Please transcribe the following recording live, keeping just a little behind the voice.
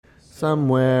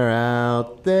Somewhere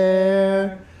out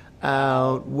there,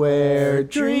 out where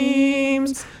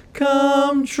dreams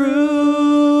come true.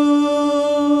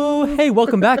 Hey,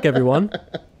 welcome back, everyone.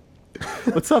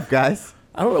 What's up, guys?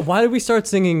 I don't know. Why did we start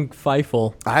singing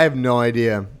Fievel? I have no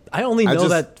idea. I only know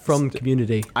that from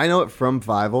Community. I know it from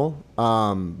Fievel,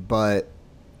 but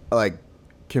like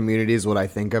Community is what I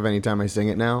think of anytime I sing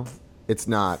it now. It's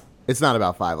not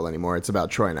about Fievel anymore. It's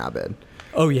about Troy and Abed.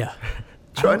 Oh, yeah.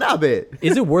 Troy and Abed.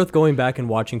 Is it worth going back and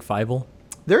watching Fievel?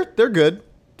 They're good.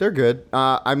 They're good.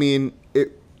 I mean,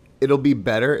 it'll be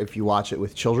better if you watch it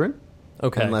with children.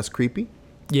 Okay. And less creepy.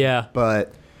 Yeah.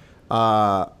 But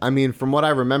I mean, from what I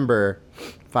remember,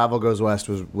 Fievel Goes West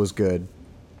was good.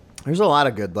 There's a lot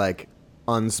of good, like,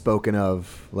 unspoken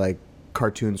of, like,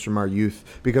 cartoons from our youth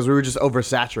because we were just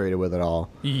oversaturated with it all.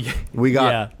 We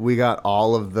got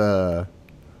all of the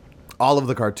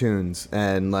cartoons,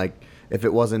 and like if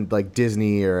it wasn't like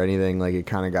Disney or anything, like it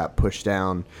kind of got pushed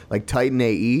down. Like Titan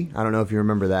AE, I don't know if you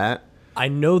remember that. I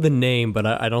know the name, but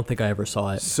I don't think I ever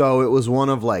saw it. So it was one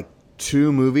of like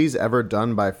 2 movies ever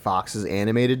done by Fox's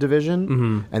animated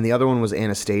division, and the other one was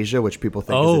Anastasia, which people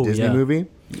think is a Disney movie.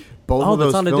 Both of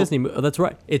those that's not a Disney movie. That's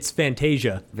right. It's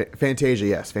Fantasia. Fantasia,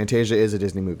 yes. Fantasia is a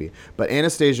Disney movie. But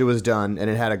Anastasia was done, and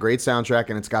it had a great soundtrack,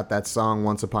 and it's got that song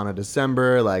Once Upon a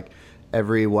December, like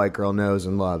every white girl knows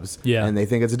and loves. Yeah. And they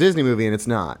think it's a Disney movie, and it's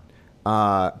not.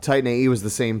 Titan AE was the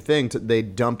same thing. They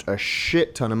dumped a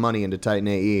shit ton of money into Titan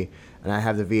AE, and I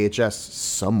have the VHS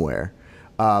somewhere.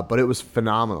 But it was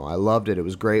phenomenal. I loved it. It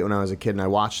was great when I was a kid, and I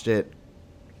watched it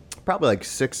probably like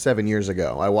 6-7 years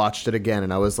ago. I watched it again,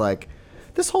 and I was like,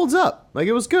 this holds up. Like,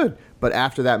 it was good. But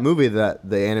after that movie, the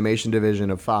animation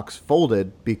division of Fox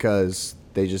folded because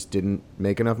they just didn't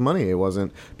make enough money.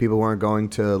 People weren't going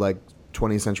to like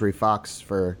 20th Century Fox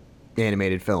for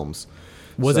animated films.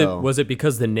 Was it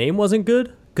because the name wasn't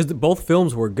good? Because both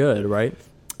films were good, right?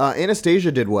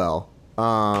 Anastasia did well.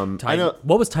 Titan. I know,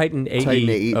 what was Titan AE, Titan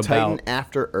AE about? Titan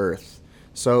After Earth.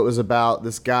 So it was about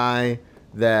this guy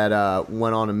that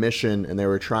went on a mission, and they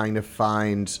were trying to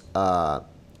find...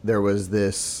 there was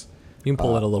this... You can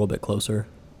pull it a little bit closer.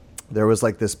 There was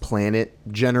like this planet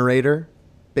generator,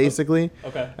 basically.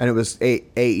 Okay. And it was...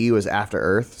 AE was After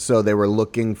Earth, so they were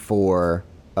looking for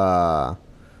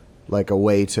like a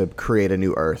way to create a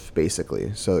new Earth,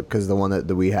 basically. So because the one that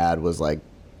we had was like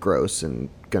gross and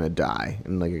gonna die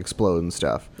and like explode and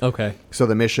stuff. Okay. So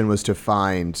the mission was to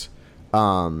find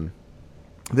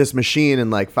this machine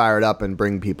and like fire it up and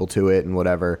bring people to it and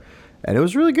whatever. And it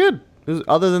was really good.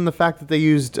 Other than the fact that they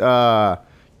used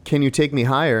 "Can You Take Me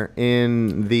Higher"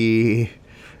 in the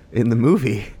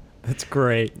movie. That's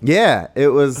great. Yeah, it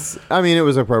was. I mean, it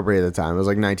was appropriate at the time. It was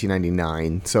like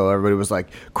 1999, so everybody was like,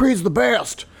 "Creed's the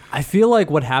best." I feel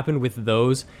like what happened with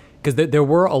those, because there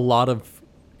were a lot of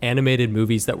animated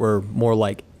movies that were more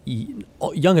like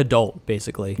young adult,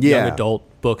 basically. Yeah. Young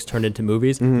adult books turned into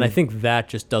movies, and I think that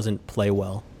just doesn't play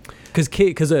well.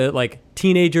 Because like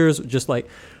teenagers just like...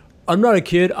 I'm not a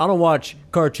kid. I don't watch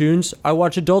cartoons. I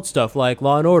watch adult stuff like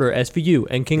Law and Order, SVU,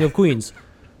 and King of Queens.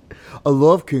 I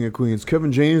love King of Queens.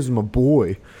 Kevin James is my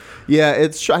boy. Yeah,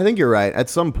 I think you're right. At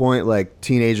some point, like,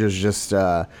 teenagers just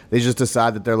they just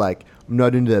decide that they're like, I'm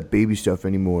not into that baby stuff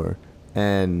anymore,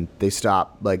 and they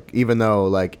stop. Like, even though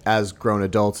like as grown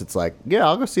adults, it's like, yeah,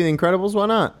 I'll go see The Incredibles. Why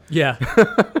not? Yeah.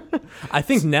 I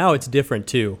think now it's different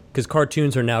too, because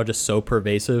cartoons are now just so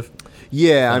pervasive.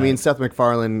 Yeah, I mean, Seth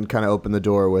MacFarlane kind of opened the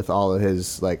door with all of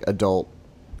his like adult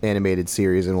animated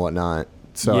series and whatnot.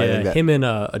 So yeah, I think that, him and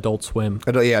Adult Swim.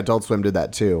 Adult Swim did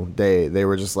that too. They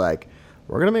were just like,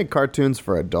 we're gonna make cartoons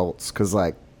for adults because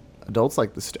like adults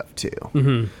like this stuff too.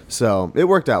 Mm-hmm. So it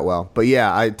worked out well. But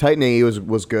yeah, Titan AE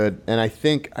was good, and I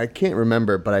can't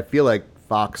remember, but I feel like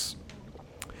Fox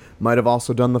might have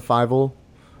also done the Fievel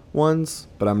ones,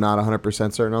 but I'm not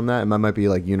 100% certain on that. It might be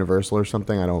like Universal or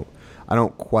something. I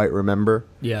don't quite remember.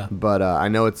 Yeah. But I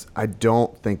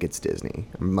don't think it's Disney.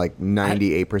 I'm like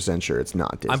 98% sure it's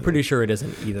not Disney. I'm pretty sure it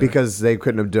isn't either. Because they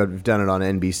couldn't have done it on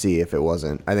NBC if it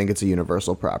wasn't. I think it's a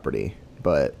Universal property.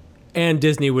 And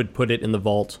Disney would put it in the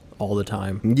vault all the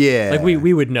time. Yeah. Like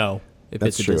we would know if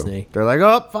That's it's a true. Disney. They're like,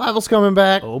 oh, Fievel's coming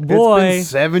back. Oh, boy. It's been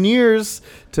 7 years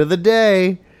to the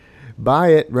day. Buy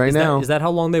it now. Is that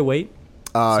how long they wait?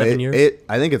 7 years?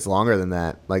 I think it's longer than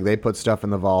that. Like, they put stuff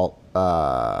in the vault.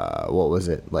 What was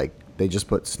it? Like, they just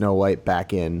put Snow White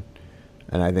back in,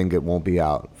 and I think it won't be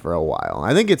out for a while.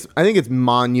 I think it's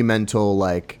monumental,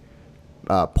 like,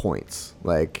 points.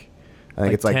 Like, I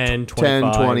think it's like 10,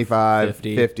 25,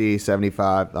 50. 50,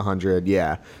 75, 100.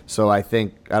 Yeah. So I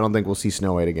don't think we'll see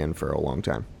Snow White again for a long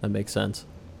time. That makes sense.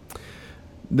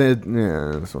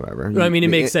 It's whatever. I mean, it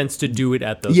makes sense to do it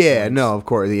at those. Yeah, points. no, of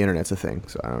course, the internet's a thing,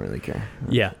 so I don't really care.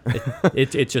 Yeah,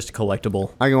 it's just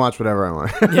collectible. I can watch whatever I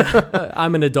want. Yeah,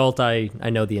 I'm an adult. I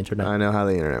know the internet. I know how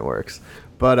the internet works.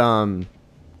 But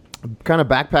kind of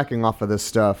backpacking off of this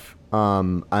stuff,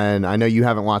 and I know you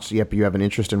haven't watched it yet, but you have an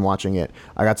interest in watching it.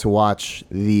 I got to watch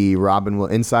the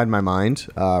Inside My Mind,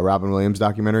 Robin Williams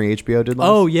documentary HBO did last.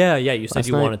 Oh yeah, you said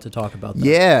you night. wanted to talk about that.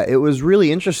 Yeah, it was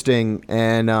really interesting,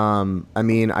 and I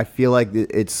mean, I feel like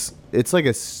it's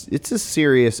a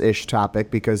serious-ish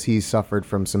topic because he suffered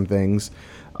from some things,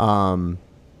 but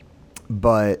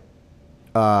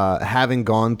having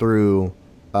gone through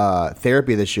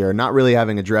therapy this year, not really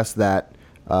having addressed that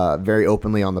very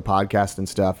openly on the podcast and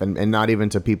stuff, and not even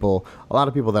to a lot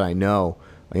of people that I know.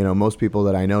 Most people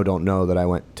that I know don't know that I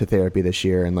went to therapy this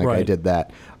year, and I did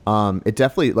that. It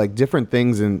definitely, different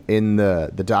things in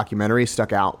the documentary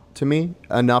stuck out to me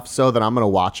enough so that I'm going to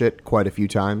watch it quite a few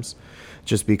times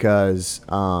just because.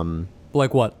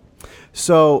 Like what?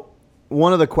 So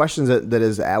one of the questions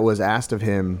that was asked of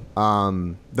him,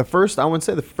 the first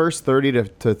 30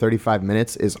 to 35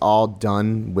 minutes is all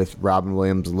done with Robin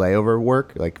Williams layover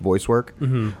work, like voice work.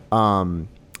 Mm-hmm.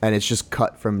 And it's just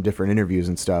cut from different interviews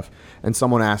and stuff. And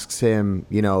someone asks him,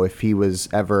 if he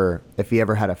ever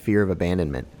had a fear of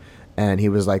abandonment. And he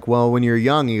was like, well, when you're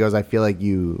young, he goes, I feel like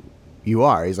you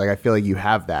are. He's like, I feel like you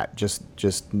have that just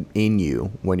in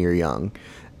you when you're young.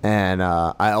 And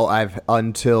I've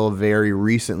until very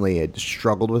recently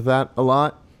struggled with that a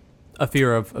lot. A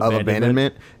fear of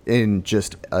abandonment in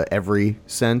just every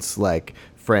sense, like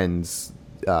friends,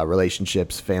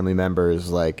 relationships, family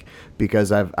members,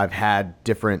 because I've had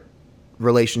different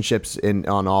relationships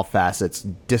on all facets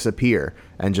disappear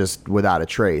and just without a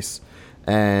trace,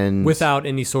 and without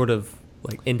any sort of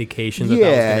indication. That was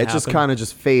gonna it happen. just kind of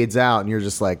just fades out, and you're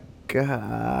just like,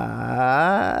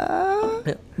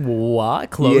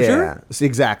 what closure? Yeah,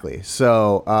 exactly.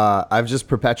 So I've just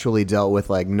perpetually dealt with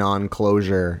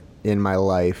non-closure in my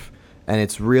life, and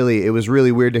it was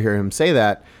really weird to hear him say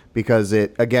that because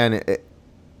the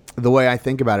way I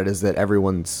think about it is that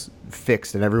everyone's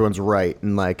fixed and everyone's right,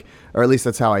 and or at least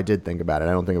that's how I did think about it.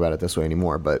 I don't think about it this way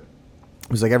anymore, but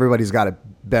it was like everybody's got it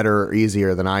better or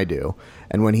easier than I do.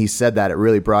 And when he said that, it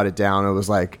really brought it down. It was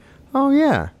like, oh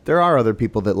yeah, there are other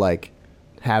people that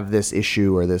have this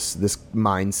issue or this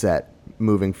mindset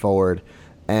moving forward.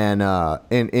 And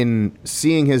in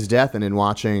seeing his death and in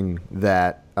watching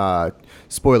that,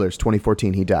 spoilers,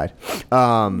 2014, he died.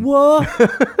 What?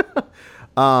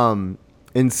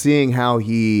 In seeing how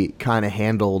he kind of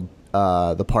handled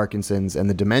the Parkinson's and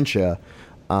the dementia,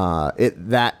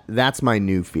 that's my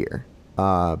new fear.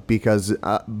 Because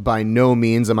by no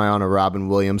means am I on a Robin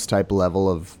Williams type level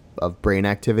of brain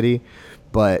activity,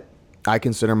 but I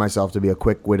consider myself to be a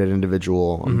quick-witted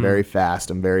individual. I'm very fast.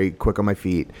 I'm very quick on my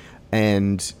feet,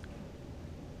 and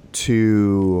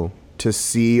to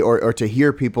see or to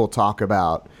hear people talk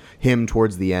about him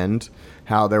towards the end,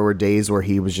 how there were days where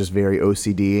he was just very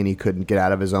OCD and he couldn't get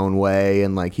out of his own way,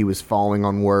 and he was falling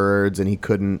on words and he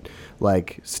couldn't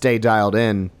stay dialed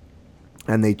in,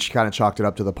 and they kind of chalked it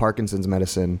up to the Parkinson's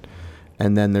medicine.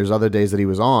 And then there's other days that he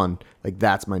was on,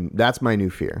 that's my new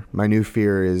fear. My new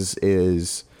fear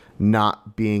is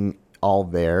not being all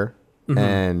there. Mm-hmm.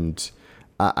 And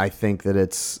I think that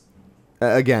it's,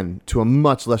 again, to a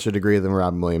much lesser degree than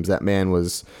Robin Williams. That man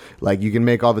was, you can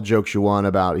make all the jokes you want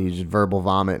about he just verbal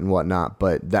vomit and whatnot,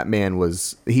 but that man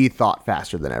he thought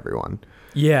faster than everyone.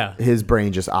 Yeah. His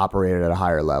brain just operated at a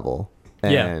higher level.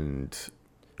 And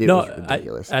it was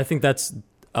ridiculous. I think that's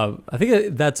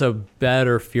a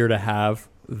better fear to have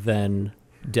than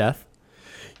death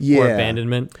or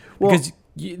abandonment, because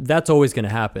that's always going to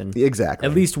happen. Exactly.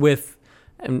 At least with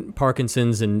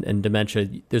Parkinson's and dementia,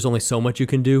 there's only so much you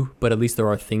can do, but at least there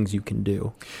are things you can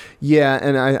do. Yeah,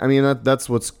 and I mean that's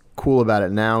what's cool about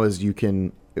it now is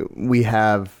we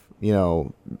have,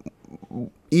 even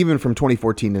from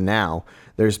 2014 to now,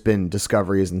 there's been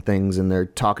discoveries and things, and they're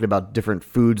talking about different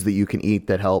foods that you can eat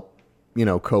that help,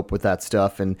 cope with that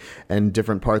stuff, and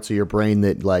different parts of your brain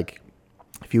that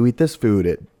if you eat this food,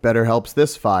 it better helps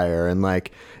this fire. And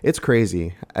it's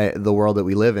crazy, the world that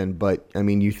we live in. But I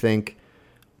mean, you think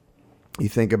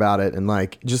about it, and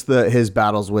just his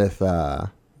battles with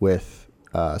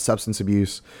substance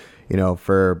abuse,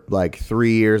 for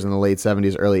 3 years in the late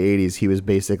 70s, early 80s, he was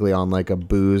basically on a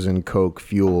booze and coke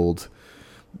fueled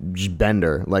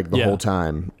bender the whole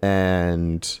time.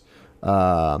 And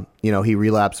he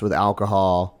relapsed with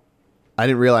alcohol. I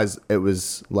didn't realize it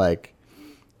was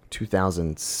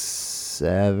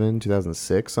 2007,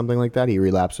 2006, something like that. He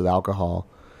relapsed with alcohol,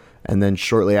 And then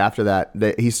shortly after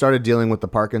that, he started dealing with the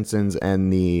Parkinson's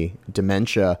and the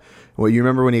dementia. Well, you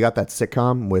remember when he got that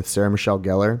sitcom with Sarah Michelle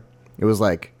Gellar? It was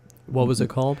like, What was it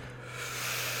called?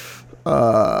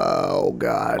 Oh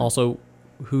God. Also,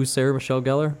 who's Sarah Michelle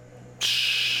Gellar?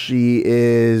 She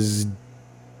is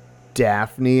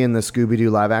Daphne in the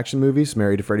Scooby-Doo live action movies,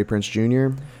 married to Freddie Prinze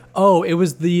Jr. Oh, it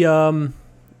was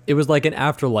it was like an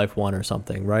Afterlife one or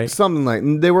something, right? Something like,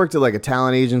 they worked at like a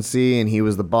talent agency and he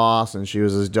was the boss and she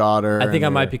was his daughter. I think I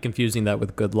might be confusing that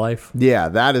with Good Life. Yeah,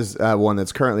 that is one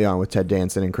that's currently on with Ted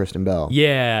Danson and Kristen Bell.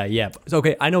 Yeah.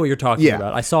 Okay, I know what you're talking Yeah.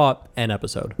 about. I saw an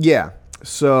episode. Yeah.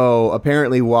 So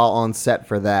apparently while on set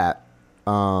for that,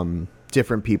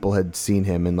 different people had seen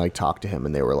him and like talked to him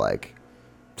and they were like,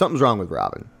 something's wrong with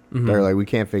Robin. They're like, we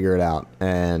can't figure it out.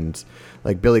 And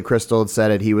like Billy Crystal had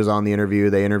said it. He was on the interview.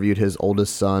 They interviewed his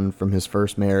oldest son from his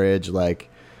first marriage. Like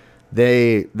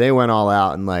they went all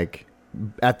out. And like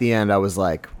at the end, I was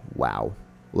like, wow,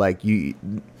 like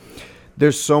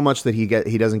there's so much that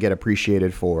he doesn't get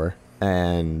appreciated for.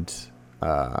 And,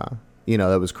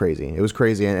 that was crazy. It was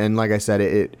crazy. And like I said,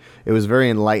 it was very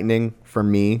enlightening for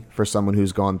me, for someone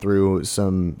who's gone through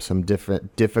some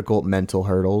difficult mental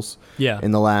hurdles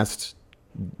in the last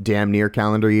damn near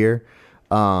calendar year.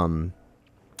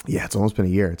 It's almost been a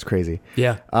year. It's crazy.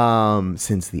 Yeah.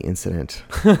 Since the incident.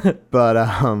 But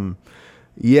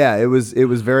it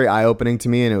was very eye-opening to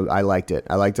me, and I liked it.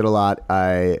 I liked it a lot.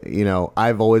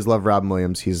 I've always loved Robin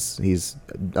Williams. He's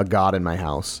a god in my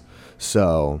house.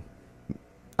 So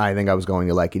I think I was going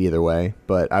to like it either way,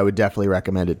 but I would definitely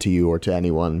recommend it to you or to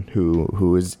anyone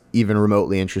who is even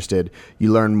remotely interested.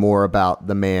 You learn more about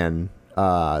the man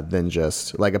than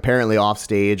just like apparently off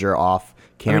stage or off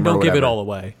camera. Don't or give it whatever. all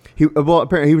away.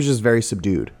 Apparently he was just very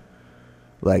subdued.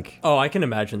 Like, Oh, I can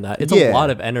imagine that. It's a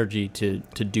lot of energy to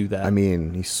do that. I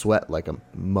mean, he sweat like a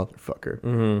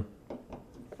motherfucker.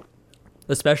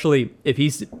 Especially if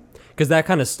he's, because that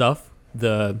kind of stuff,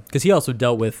 because he also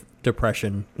dealt with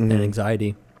depression and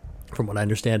anxiety, from what I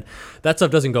understand. That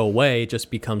stuff doesn't go away, it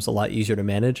just becomes a lot easier to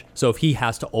manage. So if he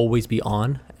has to always be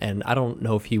on, and I don't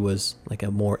know if he was like a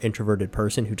more introverted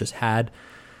person who just had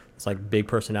this like big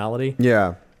personality.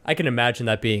 Yeah. I can imagine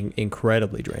that being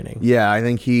incredibly draining. Yeah, I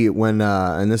think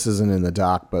and this isn't in the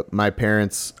doc, but my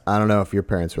parents, I don't know if your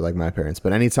parents were like my parents,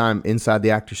 but anytime Inside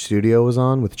the Actors Studio was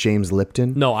on with James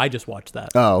Lipton. No, I just watched that.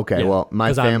 Oh, okay. Yeah, Well,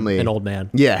 my family. I'm an old man.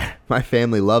 Yeah, my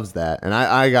family loves that, and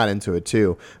I got into it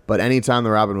too. But anytime the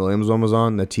Robin Williams one was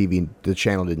on, the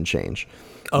channel didn't change.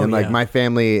 Oh, and like yeah. my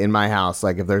family in my house,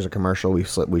 like if there's a commercial, we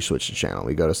switch the channel.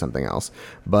 We go to something else.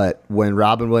 But when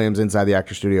Robin Williams Inside the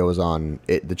Actors Studio was on,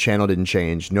 the channel didn't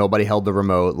change. Nobody held the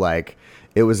remote. Like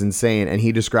it was insane. And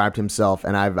he described himself,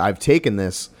 and I've taken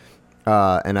this,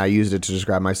 and I used it to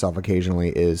describe myself occasionally,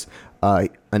 is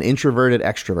an introverted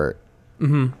extrovert.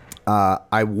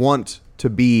 I want to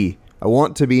be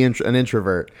an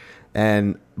introvert,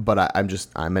 but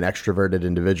I'm an extroverted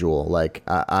individual. Like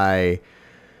I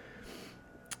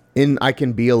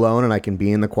can be alone and I can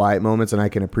be in the quiet moments and I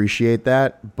can appreciate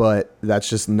that, but that's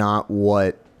just not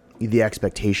what the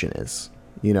expectation is,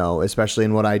 especially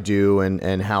in what I do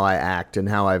and how I act and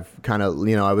how I've kind of,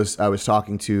 I was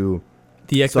talking to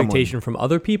The expectation from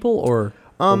other people, or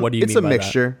what do you mean by a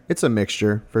mixture. that? It's a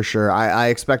mixture for sure. I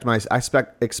expect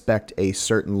expect a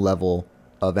certain level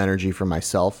of energy from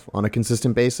myself on a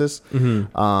consistent basis.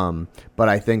 But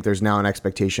I think there's now an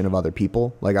expectation of other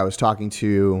people. Like I was talking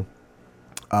to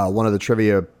one of the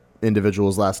trivia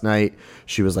individuals last night.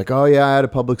 She was like, oh yeah, I had a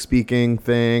public speaking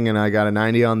thing and I got a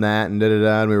 90 on that and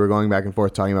and we were going back and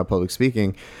forth talking about public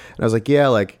speaking. And I was like, yeah,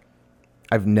 like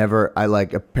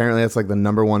apparently that's like the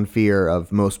number one fear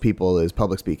of most people is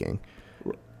public speaking.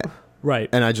 Right.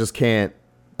 And I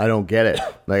don't get it.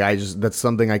 Like that's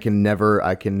something I can never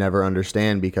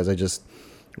understand, because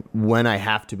when I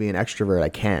have to be an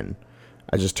extrovert,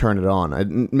 I just turn it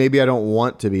on. Maybe I don't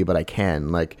want to be, but I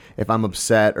can. Like if I'm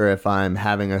upset or if I'm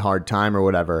having a hard time or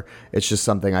whatever, it's just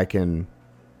something I can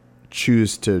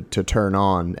choose to turn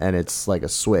on, and it's like a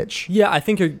switch. Yeah, I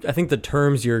think the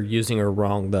terms you're using are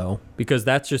wrong though, because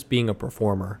that's just being a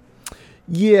performer.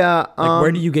 Yeah. Like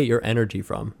where do you get your energy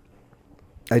from?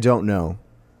 I don't know.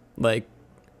 Like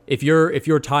if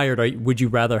you're tired, would you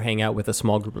rather hang out with a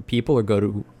small group of people or go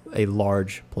to a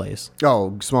large place?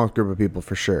 Oh, small group of people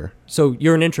for sure. So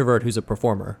you're an introvert who's a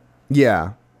performer.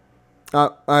 Yeah.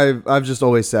 I've just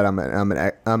always said I'm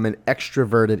an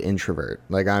extroverted introvert.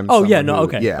 Like I'm. Oh yeah, no, who,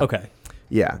 okay, yeah, okay.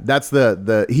 Yeah, that's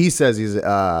the. He says he's.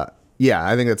 Yeah,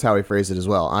 I think that's how he phrased it as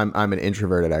well. I'm an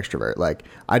introverted extrovert. Like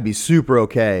I'd be super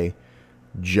okay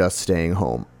just staying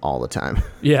home all the time.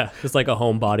 Yeah, just like a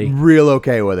homebody. Real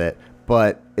okay with it,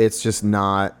 but it's just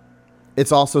not.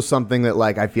 it's also something that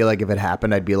like I feel like if it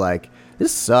happened, I'd be like,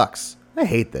 this sucks. I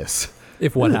hate this.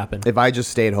 If what happened? If I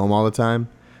just stayed home all the time.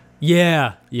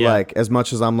 Yeah. Like as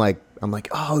much as I'm like,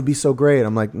 oh, it'd be so great.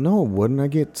 I'm like, no, wouldn't I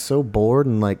get so bored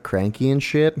and like cranky and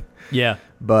shit? Yeah.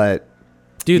 But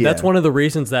dude, yeah. that's one of the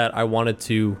reasons that I wanted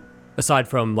to, aside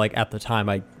from like at the time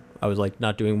I was like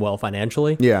not doing well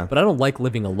financially. Yeah. But I don't like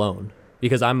living alone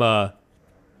because I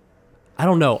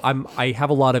don't know. I have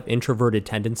a lot of introverted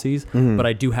tendencies, but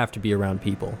I do have to be around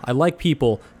people. I like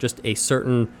people, just a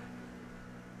certain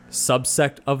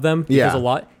subsect of them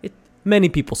because many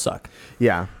people suck.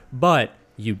 Yeah. But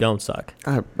you don't suck.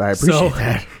 I appreciate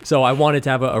that. So I wanted to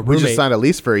have a We roommate. just signed a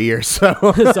lease for a year, so.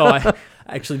 So I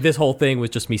actually, this whole thing was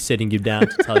just me sitting you down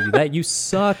to tell you that you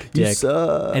suck, dick. You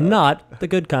suck. And not the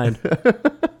good kind.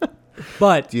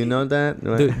 But Do you know that?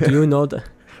 do you know that?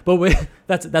 But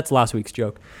that's last week's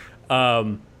joke.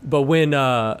 But when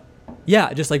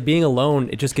just like being alone,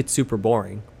 it just gets super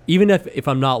boring. Even if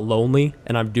I'm not lonely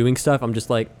and I'm doing stuff, I'm just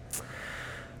like,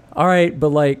 all right, but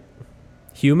like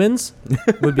humans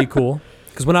would be cool.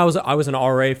 Because when I was an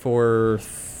RA for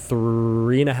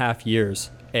 3.5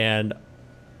 years, and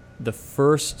the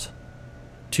first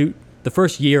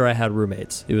year I had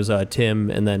roommates. It was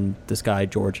Tim and then this guy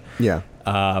George. Yeah.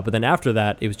 But then after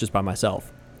that, it was just by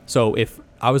myself. So if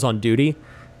I was on duty,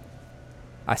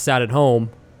 I sat at home,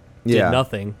 did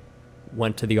nothing,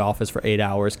 went to the office for 8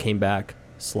 hours, came back,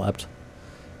 slept.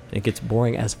 And it gets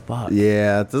boring as fuck.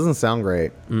 Yeah, it doesn't sound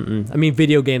great. I mean,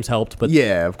 video games helped, but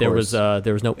yeah, of course.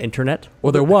 There was no internet.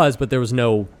 Or there was, but there was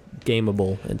no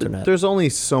gameable internet. There's only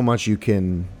so much you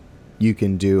can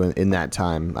do in that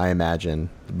time, I imagine,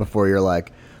 before you're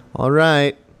like, all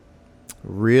right,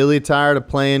 really tired of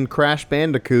playing Crash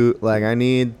Bandicoot. Like, I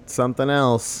need something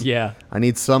else. Yeah. I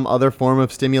need some other form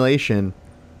of stimulation.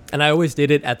 And I always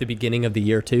did it at the beginning of the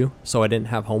year, too, so I didn't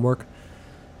have homework.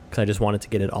 Because I just wanted to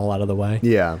get it all out of the way.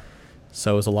 Yeah.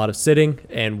 So it was a lot of sitting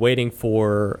and waiting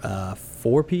for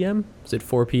 4 p.m. Was it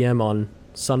 4 p.m. on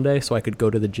Sunday so I could go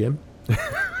to the gym?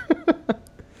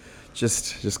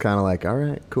 Just kind of like, all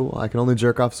right, cool. I can only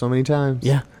jerk off so many times.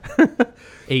 Yeah.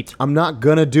 8. I'm not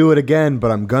going to do it again,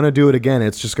 but I'm going to do it again.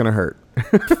 It's just going to hurt.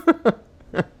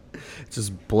 It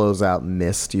just blows out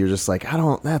mist. You're just like,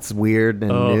 that's weird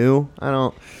and new.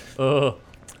 Ugh.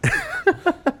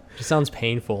 Just sounds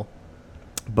painful.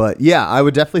 But yeah, I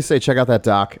would definitely say check out that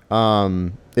doc.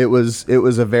 It was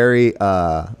a very,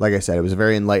 like I said, it was a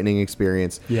very enlightening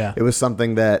experience. Yeah. It was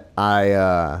something that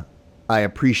I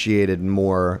appreciated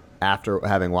more after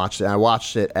having watched it. I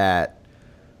watched it I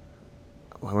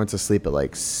went to sleep at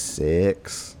like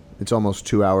 6. It's almost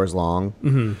 2 hours long.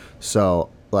 Mm-hmm. So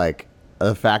like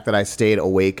the fact that I stayed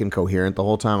awake and coherent the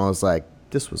whole time, I was like,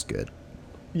 this was good.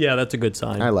 Yeah, that's a good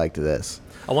sign. I liked this.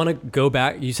 I want to go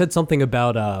back. You said something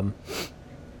about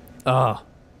how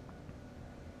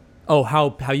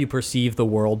you perceive the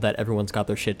world, that everyone's got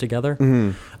their shit together.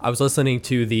 Mm-hmm. I was listening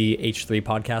to the H3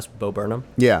 podcast with Bo Burnham.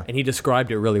 Yeah. And he described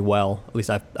it really well. At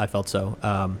least I felt so.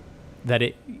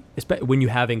 That when you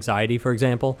have anxiety, for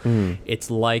example,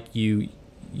 it's like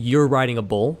you're riding a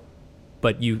bull,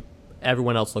 but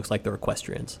everyone else looks like they're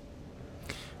equestrians.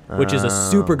 Which is a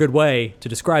super good way to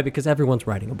describe it because everyone's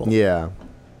riding a bull. Yeah.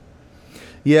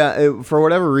 Yeah, for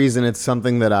whatever reason, it's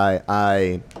something that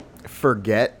I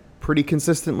forget pretty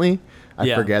consistently.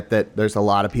 I forget that there's a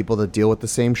lot of people that deal with the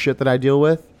same shit that I deal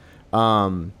with.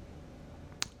 And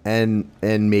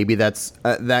maybe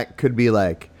that could be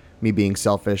like me being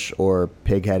selfish or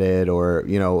pig-headed or,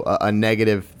 a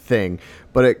negative thing.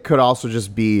 But it could also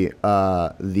just be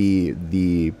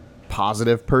the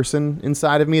positive person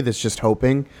inside of me that's just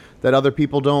hoping that other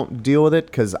people don't deal with it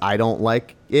because I don't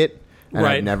like it. And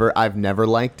right. I've never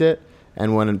liked it.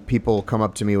 And when people come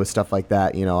up to me with stuff like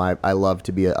that, I love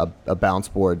to be a bounce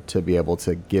board to be able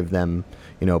to give them,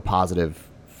 positive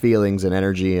feelings and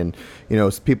energy. And,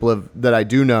 people that I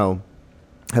do know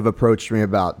have approached me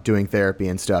about doing therapy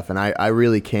and stuff. And I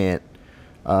really can't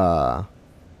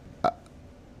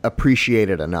appreciate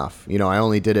it enough. I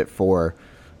only did it for,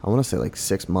 I want to say like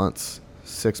 6 months.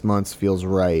 6 months feels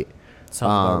right.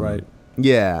 Sounds about right.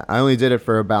 Yeah, I only did it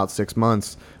for about 6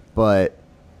 months. But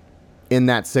in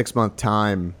that 6 month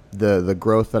time, the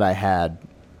growth that I had,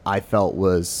 I felt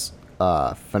was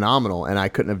phenomenal, and I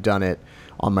couldn't have done it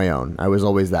on my own. I was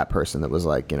always that person that was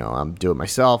like, I'm doing it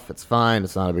myself. It's fine.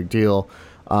 It's not a big deal.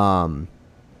 So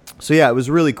yeah, it was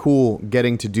really cool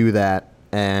getting to do that,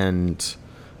 and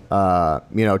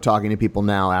talking to people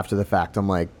now after the fact. I'm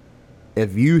like,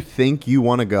 if you think you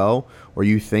want to go, or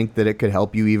you think that it could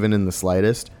help you even in the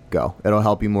slightest, go. It'll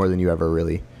help you more than you ever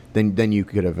really than you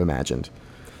could have imagined.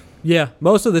 Yeah,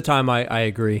 most of the time I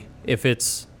agree. If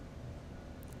it's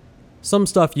some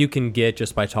stuff you can get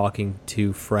just by talking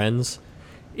to friends.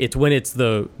 It's when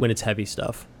it's heavy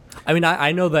stuff. I mean,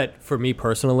 I know that for me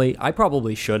personally, I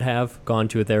probably should have gone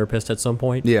to a therapist at some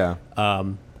point. Yeah.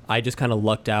 I just kind of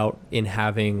lucked out in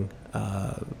having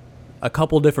a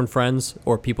couple different friends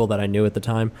or people that I knew at the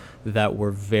time that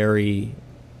were very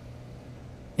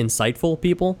insightful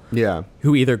people. Yeah.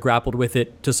 Who either grappled with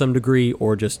it to some degree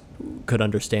or just could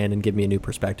understand and give me a new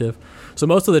perspective. So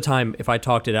most of the time, if I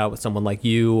talked it out with someone like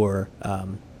you or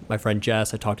my friend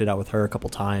Jess, I talked it out with her a couple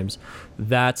times.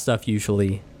 That stuff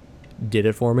usually did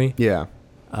it for me. Yeah.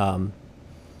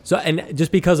 So, and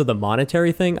just because of the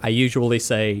monetary thing, I usually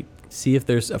say, see if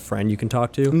there's a friend you can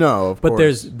talk to. No, of but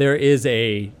course. there is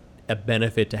a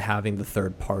benefit to having the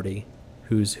third party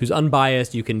who's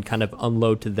unbiased. You can kind of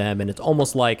unload to them, and it's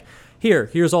almost like,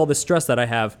 here's all this stress that I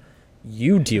have.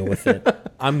 You deal with it.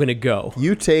 I'm gonna go.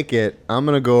 You take it. I'm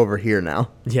gonna go over here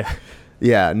now. Yeah.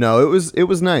 Yeah. No, it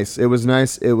was nice. It was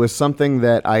nice. It was something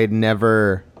that I had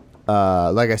never.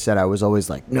 Like I said, I was always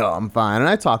like, no, I'm fine. And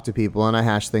I talked to people and I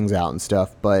hashed things out and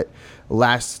stuff. But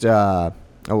last year,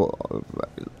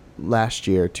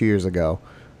 2 years ago,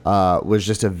 was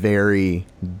just a very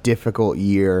difficult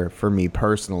year for me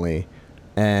personally.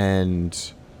 And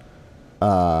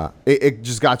it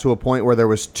just got to a point where there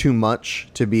was too much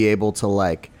to be able to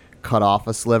like cut off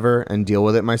a sliver and deal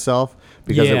with it myself,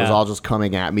 because it was all just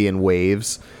coming at me in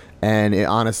waves. And it,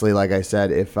 honestly, like I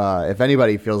said, if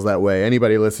anybody feels that way,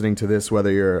 anybody listening to this,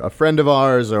 whether you're a friend of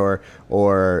ours or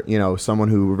you know, someone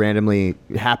who randomly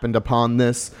happened upon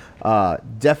this,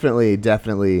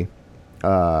 definitely,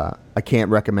 I can't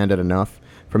recommend it enough.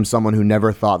 From someone who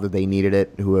never thought that they needed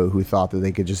it, who thought that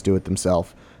they could just do it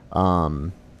themselves.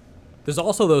 There's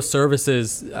also those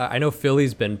services. I know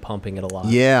Philly's been pumping it a lot.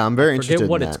 Yeah, I'm very interested in that. Forget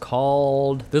what it's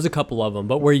called. There's a couple of them,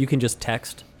 but where you can just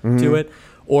text to it.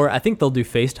 Or I think they'll do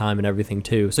FaceTime and everything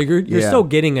too. So you're still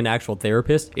getting an actual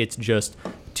therapist. It's just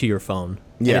to your phone.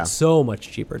 Yeah. And it's so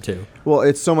much cheaper too. Well,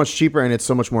 it's so much cheaper and it's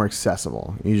so much more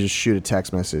accessible. You just shoot a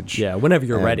text message. Yeah, whenever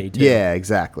you're ready too. Yeah,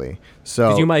 exactly. So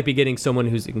because you might be getting someone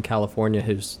who's in California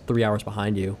who's 3 hours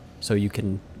behind you. So you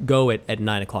can go at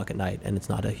 9 o'clock at night and it's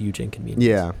not a huge inconvenience.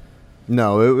 Yeah.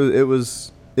 No, it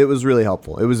was really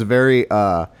helpful. It was a very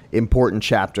important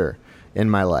chapter in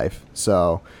my life.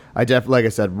 So I like I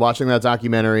said, watching that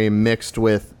documentary mixed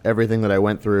with everything that I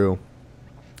went through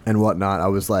and whatnot, I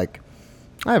was like,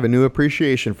 I have a new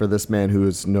appreciation for this man who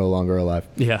is no longer alive.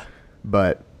 Yeah.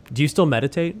 But do you still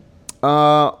meditate?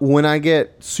 When I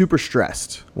get super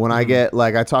stressed, when I get,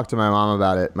 like, I talked to my mom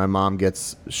about it. My mom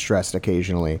gets stressed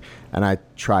occasionally, and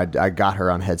I got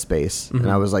her on Headspace,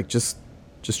 and I was like, just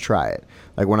try it.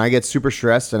 Like, when I get super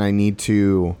stressed and I need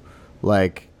to,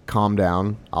 like, calm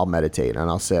down, I'll meditate and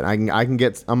I'll sit.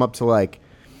 I'm up to like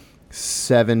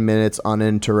 7 minutes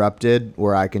uninterrupted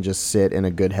where I can just sit in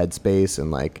a good headspace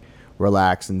and like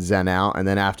relax and zen out. And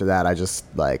then after that, I just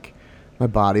like, my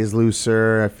body's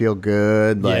looser. I feel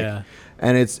good. Like, Yeah.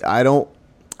 And I don't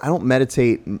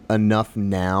meditate enough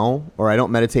now, or I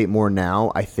don't meditate more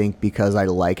now, I think, because I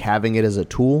like having it as a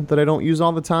tool that I don't use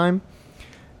all the time.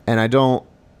 And I don't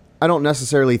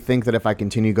necessarily think that if I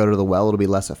continue to go to the well, it'll be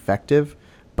less effective.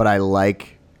 But I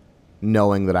like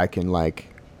knowing that I can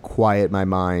like quiet my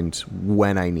mind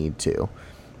when I need to,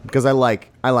 because I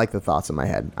like the thoughts in my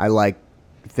head. I like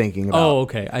thinking about. Oh,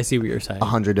 okay. I see what you're saying.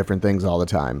 100 different things all the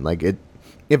time. Like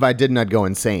if I didn't, I'd go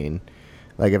insane.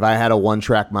 Like if I had a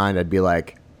one-track mind, I'd be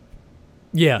like.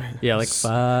 Yeah. Like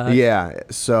fuck. Yeah.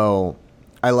 So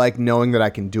I like knowing that I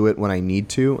can do it when I need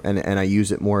to, and I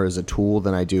use it more as a tool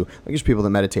than I do. Like there's people that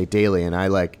meditate daily, and I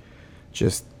like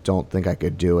just don't think I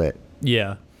could do it.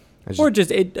 Yeah. I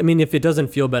mean, if it doesn't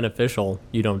feel beneficial,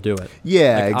 you don't do it.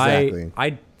 Yeah, like exactly.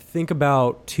 I think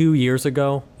about 2 years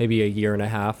ago, maybe a year and a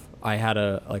half, I had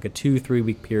a 2-3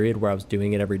 week period where I was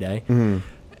doing it every day. Mm-hmm.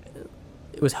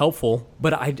 It was helpful,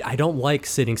 but I don't like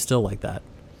sitting still like that.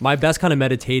 My best kind of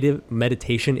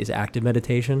meditation is active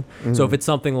meditation. Mm-hmm. So if it's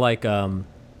something like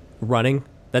running,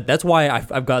 that's why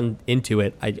I've gotten into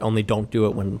it. I only don't do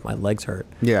it when my legs hurt.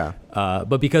 Yeah.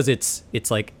 But because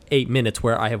it's like 8 minutes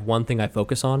where I have one thing I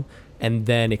focus on, and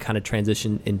then it kind of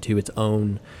transitions into its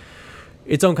own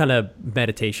kind of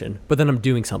meditation. But then I'm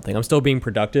doing something. I'm still being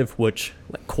productive, which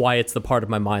like quiets the part of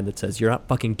my mind that says, you're not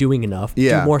fucking doing enough.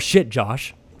 Yeah. Do more shit,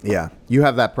 Josh. Yeah. You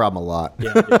have that problem a lot.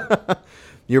 Yeah.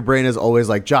 Your brain is always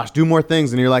like, Josh, do more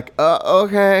things. And you're like,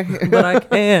 okay. But I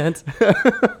can't.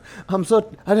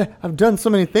 I've done so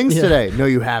many things today. No,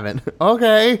 you haven't.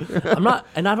 Okay. I'm not,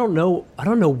 and I don't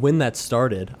know when that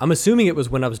started. I'm assuming it was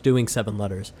when I was doing 7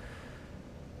 letters,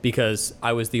 because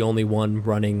I was the only one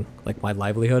running like my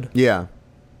livelihood. Yeah.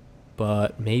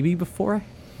 But maybe beforehand.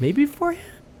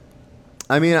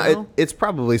 I mean, No? it's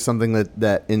probably something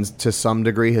that to some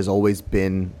degree has always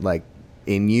been like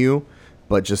in you,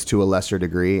 but just to a lesser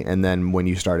degree. And then when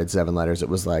you started Seven Letters, it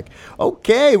was like,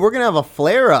 okay, we're gonna have a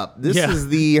flare up. This Yeah. is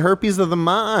the herpes of the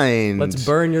mind. Let's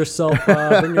burn yourself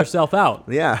out.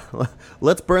 Yeah,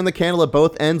 let's burn the candle at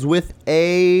both ends with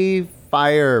a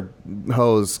fire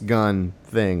hose gun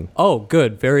thing. Oh,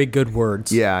 good. Very good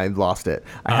words. Yeah, I lost it.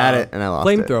 I had it and I lost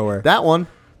flamethrower. it. That one.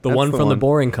 The That's one from the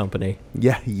Boring Company.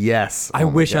 Yeah. Yes. I Oh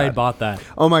my wish I God. had bought that.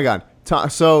 Oh my God.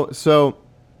 So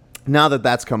now that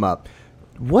that's come up,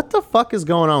 what the fuck is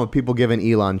going on with people giving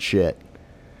Elon shit?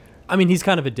 I mean, he's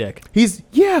kind of a dick.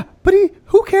 But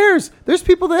who cares? There's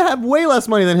people that have way less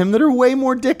money than him that are way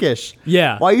more dickish.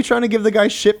 Yeah. Why are you trying to give the guy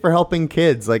shit for helping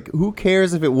kids? Like, who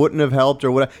cares if it wouldn't have helped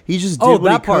or what? He just did what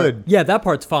that he part. could. Yeah, that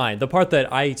part's fine. The part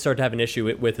that I started to have an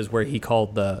issue with is where he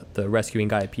called the rescuing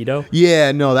guy a pedo.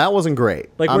 Yeah, no, that wasn't great.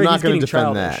 Like, I'm where not he's going to getting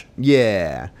defend childish. that.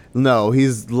 Yeah. No,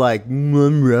 he's like,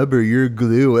 I'm rubber, you're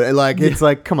glue. Like, it's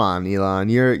like, come on, Elon.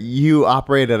 You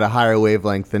operate at a higher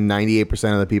wavelength than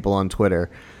 98% of the people on Twitter.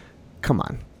 Come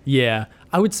on. Yeah,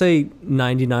 I would say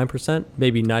 99%,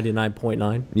 maybe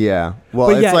 99.9. Yeah. Well,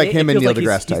 But it's yeah, like it him and feels Neil like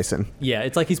he's- deGrasse Tyson. Yeah,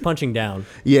 it's like he's punching down.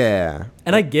 Yeah.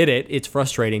 And I get it. It's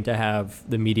frustrating to have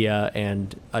the media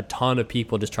and a ton of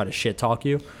people just try to shit talk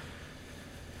you.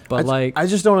 But I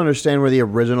just don't understand where the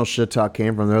original shit talk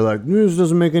came from. They're like, this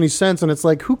doesn't make any sense. And it's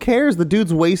like, who cares? The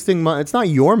dude's wasting money. It's not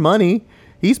your money.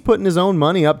 He's putting his own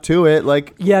money up to it.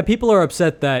 Like, yeah, people are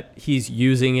upset that he's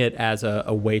using it as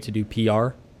a way to do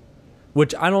PR,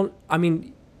 which I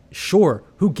mean, sure,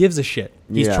 who gives a shit?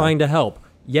 He's Yeah. trying to help.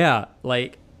 Yeah,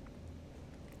 like,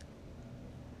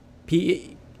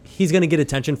 he's going to get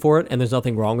attention for it, and there's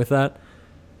nothing wrong with that.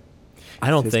 I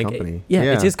don't his think. company. Yeah,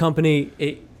 Yeah. it's his company.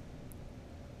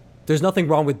 There's nothing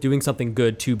wrong with doing something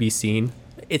good to be seen.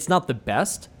 It's not the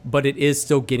best, but it is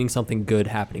still getting something good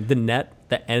happening.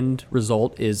 The end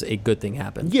result is a good thing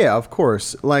happen. yeah, of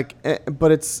course. Like,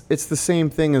 but it's the same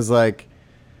thing as like,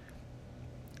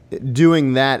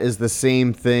 doing that is the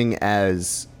same thing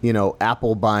as,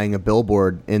 Apple buying a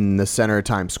billboard in the center of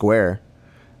Times Square.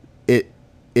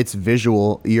 It's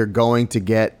visual. You're going to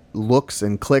get looks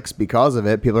and clicks because of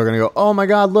it. People are going to go, oh my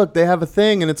God, look, they have a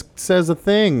thing and it says a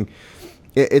thing.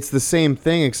 It's the same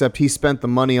thing, except he spent the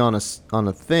money on a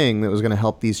thing that was going to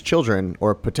help these children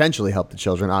or potentially help the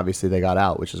children. Obviously they got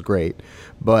out, which is great.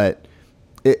 But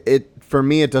for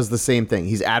me, it does the same thing.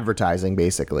 He's advertising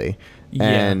basically. Yeah.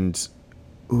 And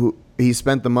he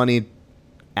spent the money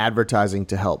advertising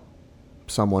to help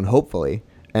someone, hopefully,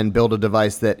 and build a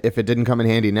device that if it didn't come in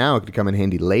handy now, it could come in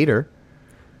handy later.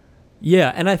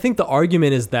 Yeah, and I think the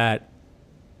argument is that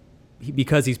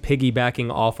because he's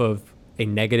piggybacking off of a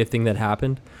negative thing that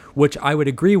happened, which I would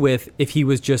agree with if he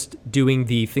was just doing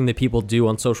the thing that people do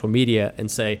on social media and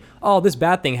say, oh, this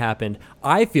bad thing happened.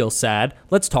 I feel sad.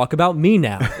 Let's talk about me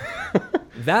now.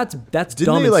 That's Didn't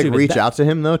dumb they and like stupid. reach out to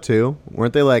him though too?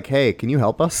 Weren't they like, hey, can you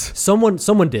help us? Someone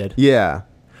did. Yeah.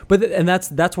 But and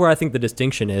that's where I think the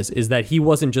distinction is that he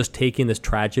wasn't just taking this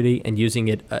tragedy and using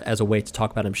it as a way to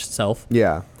talk about himself.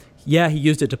 Yeah. Yeah, he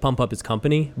used it to pump up his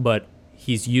company, but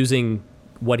he's using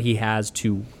what he has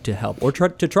to help or try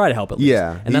to help at least.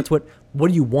 Yeah. And that's what do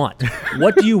you want?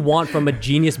 What do you want from a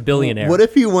genius billionaire? What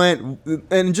if he went,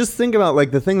 and just think about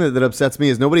like the thing that upsets me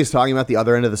is nobody's talking about the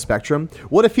other end of the spectrum.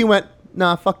 What if he went,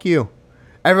 nah, fuck you.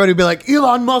 Everybody would be like,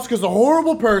 Elon Musk is a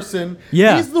horrible person.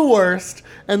 Yeah. He's the worst.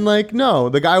 And like, no,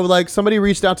 the guy would like, somebody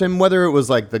reached out to him, whether it was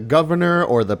like the governor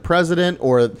or the president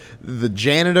or the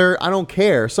janitor, I don't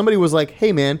care. Somebody was like,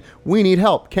 hey man, we need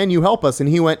help. Can you help us? And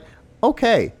he went,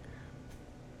 okay.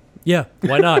 Yeah,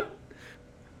 why not?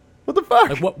 What the fuck?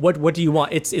 Like what do you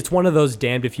want? It's one of those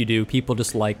damned if you do. People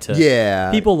just like to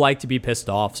People like to be pissed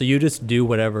off, so you just do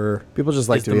whatever. People just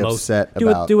like is to the be most, upset do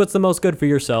about. do what's the most good for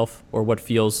yourself or what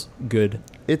feels good.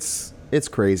 It's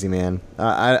crazy, man.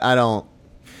 I don't.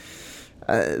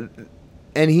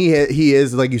 And he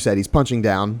is, like you said, he's punching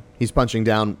down. He's punching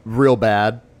down real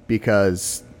bad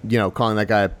because calling that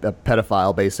guy a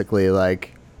pedophile, basically,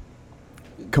 like,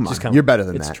 come on, you're better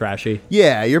than that. It's trashy.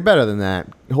 Yeah, you're better than that.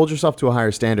 Hold yourself to a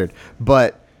higher standard.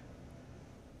 But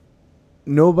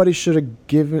nobody should have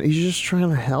given. He's just trying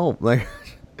to help. Like,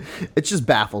 it just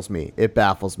baffles me. It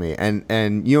baffles me.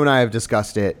 And you and I have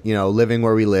discussed it. Living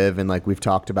where we live, and like we've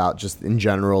talked about just in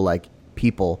general, like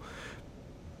people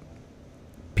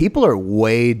are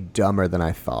way dumber than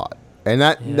I thought, and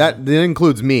that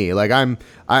includes me. Like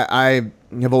I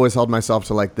have always held myself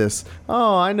to like this.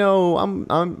 Oh, I know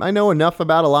I know enough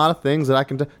about a lot of things that I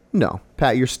can. No,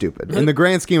 Pat, you're stupid. In the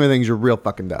grand scheme of things, you're real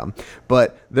fucking dumb.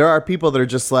 But there are people that are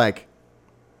just like,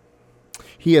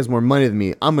 he has more money than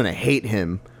me. I'm gonna hate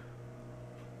him.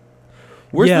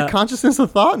 Where's Yeah. the consciousness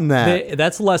of thought in that?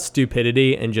 That's less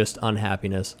stupidity and just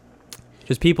unhappiness.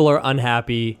 Just people are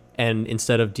unhappy, and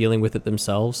instead of dealing with it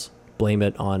themselves, blame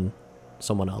it on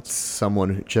someone else. Someone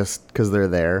who just because they're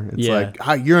there. It's Yeah. like,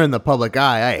 "Ah, you're in the public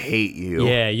eye. I hate you.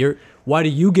 Yeah, why do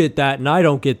you get that and I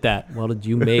don't get that? Well, did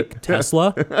you make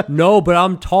Tesla? No, but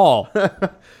I'm tall.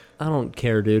 I don't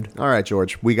care, dude. All right,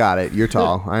 George, we got it. You're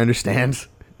tall. I understand.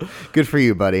 Good for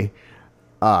you, buddy.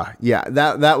 Yeah,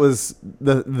 that was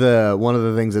the one of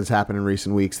the things that's happened in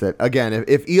recent weeks. That again,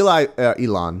 if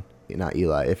Elon, not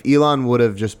Eli, if Elon would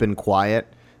have just been quiet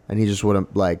and he just would have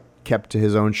like kept to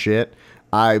his own shit,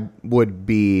 I would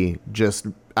be just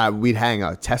we'd hang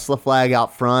a Tesla flag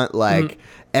out front, like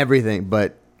everything.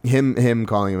 But him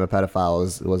calling him a pedophile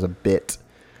was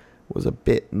a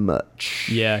bit much.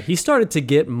 Yeah, he started to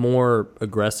get more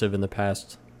aggressive in the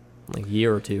past like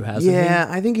year or two, hasn't he? Yeah,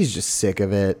 I think he's just sick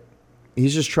of it.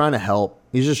 He's just trying to help.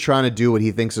 He's just trying to do what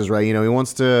he thinks is right. You know, he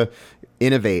wants to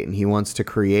innovate and he wants to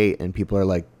create, and people are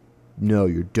like, "No,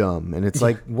 you're dumb." And it's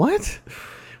like, "What?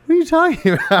 What are you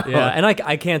talking about?" Yeah, and I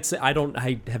can't say I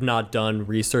have not done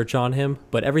research on him,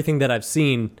 but everything that I've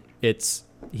seen,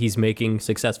 he's making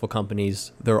successful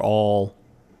companies. They're all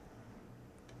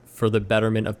for the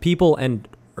betterment of people and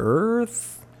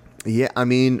Earth. Yeah, I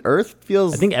mean, Earth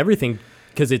feels. I think everything,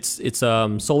 because it's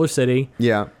Solar City,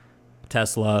 Yeah,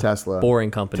 Tesla,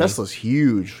 boring company. Tesla's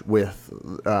huge with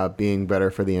being better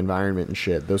for the environment and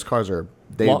shit. Those cars are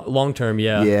Long term,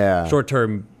 yeah. Yeah. Short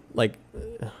term, like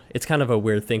it's kind of a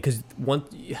weird thing because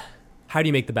how do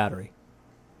you make the battery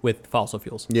with fossil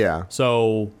fuels? Yeah.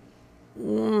 So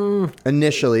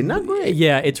Initially, not great.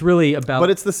 yeah, it's really about. But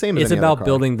it's the same as It's any about other car.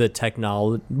 building the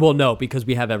technology. Well, no, because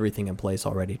we have everything in place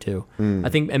already too. Hmm. I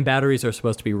think, and batteries are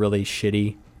supposed to be really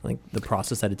shitty, like the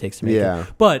process that it takes to make Yeah. it.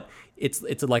 But it's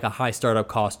like a high startup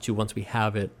cost to once we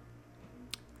have it.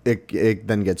 It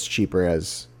then gets cheaper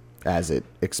as it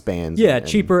expands. Yeah, and-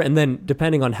 cheaper, and then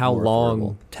depending on how more long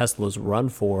affordable. Teslas run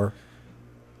for,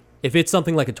 if it's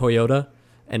something like a Toyota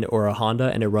or a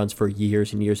Honda and it runs for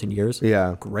years and years and years,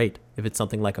 Yeah. great. If it's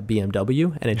something like a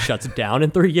BMW and it shuts down in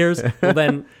 3 years, well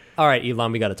then, all right,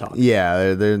 Elon, we got to talk.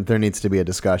 Yeah, there needs to be a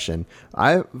discussion.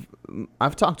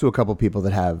 I've talked to a couple people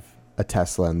that have a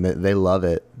Tesla and they love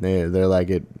it. They're like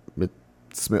it's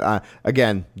smooth.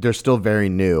 Again, they're still very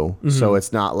new, so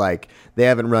it's not like they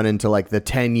haven't run into like the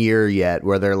 10-year yet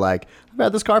where they're like, I've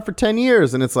had this car for 10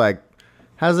 years and it's like,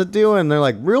 how's it doing? They're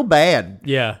like, real bad.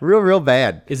 Yeah. Real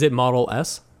bad. Is it Model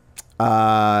S?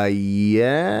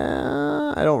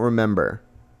 Yeah, I don't remember.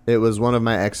 It was one of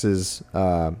my ex's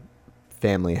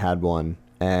family had one,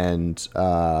 and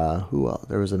who else?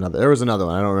 There was another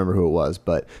one. I don't remember who it was,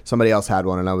 but somebody else had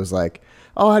one, and I was like,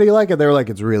 "Oh, how do you like it?" They were like,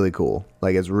 "It's really cool.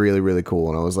 Like, it's really, really cool."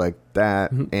 And I was like,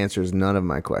 "That answers none of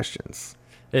my questions."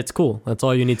 It's cool. That's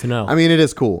all you need to know. I mean, it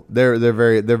is cool. They're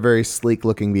very sleek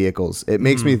looking vehicles. It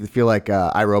makes me feel like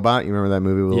iRobot. You remember that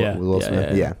movie with Will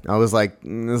Smith? yeah. I was like,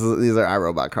 these are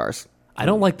iRobot cars. I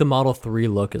don't like the Model 3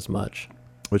 look as much.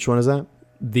 Which one is that?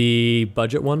 The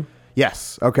budget one.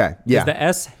 Yes. Okay. Yeah. The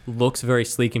S looks very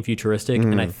sleek and futuristic,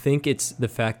 and I think it's the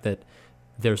fact that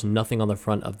there's nothing on the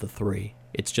front of the 3.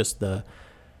 It's just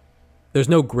there's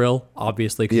no grill,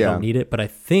 obviously, because you Yeah. don't need it, but I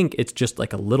think it's just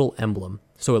like a little emblem.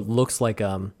 So it looks like,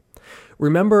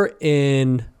 remember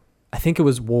in, I think it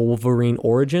was Wolverine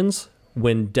Origins,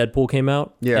 when Deadpool came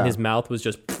out, Yeah. and his mouth was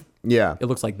just, Yeah. it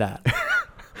looks like that.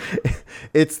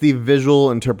 It's the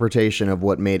visual interpretation of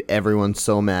what made everyone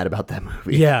so mad about that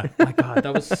movie. Yeah. My God,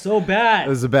 that was so It bad.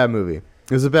 was a bad movie.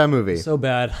 So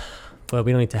bad. Well,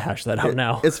 we don't need to hash that out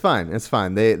now. It's fine. It's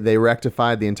fine. They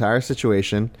rectified the entire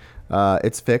situation.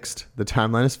 It's fixed. The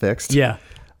timeline is fixed. Yeah.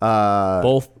 Uh,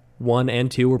 Both 1 and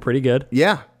 2 were pretty good.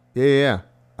 Yeah.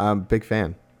 I'm big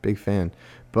fan.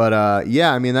 But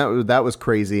yeah, I mean that was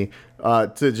crazy.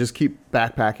 To just keep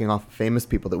backpacking off of famous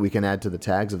people that we can add to the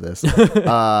tags of this.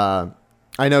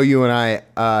 I know you and I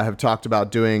have talked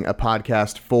about doing a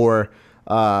podcast for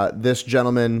this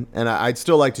gentleman, and I'd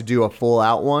still like to do a full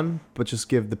out one, but just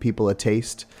give the people a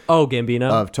taste Oh, Gambino.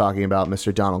 of talking about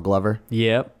Mr. Donald Glover.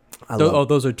 Yep. love-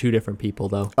 Those are two different people,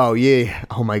 though. Oh yeah.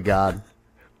 Oh my god.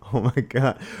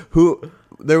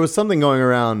 There was something going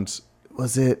around.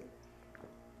 Was it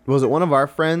one of our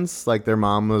friends? Like their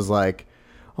mom was like,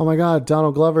 "Oh my god,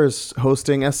 Donald Glover's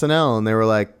hosting SNL," and they were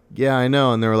like, "Yeah, I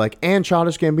know." And they were like, "And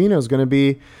Childish Gambino is going to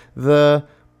be the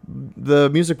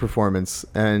music performance,"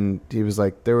 and he was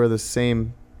like, "They were the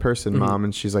same person, Mom,"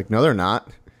 and she's like, "No, they're not."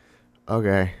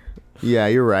 Okay. Yeah,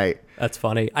 you're right. That's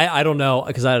funny. I don't know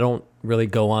because I don't really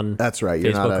go on. That's right.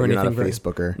 You're Facebook not or a anything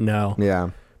Facebooker. No. Yeah.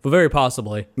 But very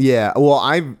possibly. Yeah, well,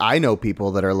 I know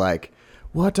people that are like,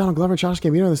 what, Donald Glover and Childish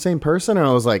Gambino are the same person? And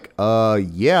I was like,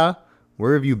 yeah.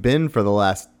 Where have you been for the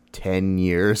last 10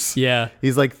 years? Yeah.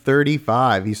 He's like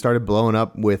 35. He started blowing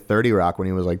up with 30 Rock when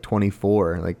he was like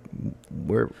 24. Like,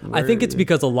 where I think it's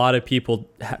because a lot of people,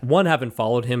 one, haven't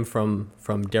followed him from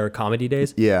Derek Comedy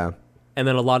days. Yeah. And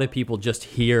then a lot of people just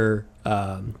hear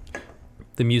the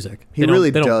music. He really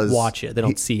does. They don't watch it. They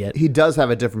don't see it. He does have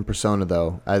a different persona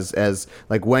though. As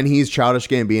like when he's Childish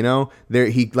Gambino,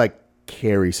 he like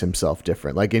carries himself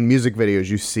different. Like in music videos,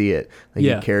 you see it. Like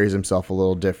Yeah. he carries himself a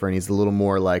little different. He's a little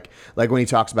more like when he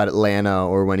talks about Atlanta,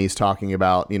 or when he's talking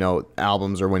about,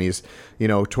 albums, or when he's,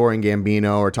 touring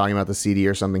Gambino or talking about the CD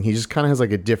or something. He just kind of has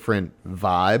like a different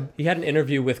vibe. He had an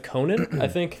interview with Conan, I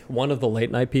think, one of the late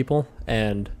night people,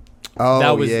 and Oh,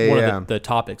 that was yeah, one yeah. of the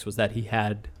topics, was that he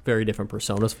had very different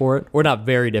personas for it. Or not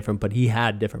very different, but he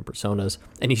had different personas.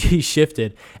 And he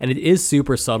shifted. And it is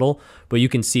super subtle, but you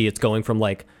can see it's going from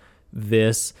like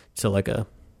this to like a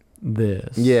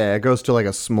this. Yeah, it goes to like a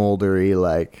smoldery,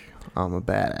 like, I'm a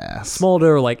badass.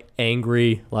 Smolder, like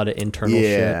angry, a lot of internal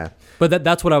Yeah. shit. But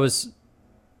that's what I was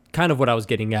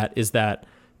getting at, is that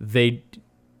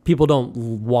people don't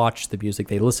watch the music,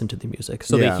 they listen to the music.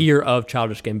 So Yeah. they hear of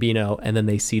Childish Gambino and then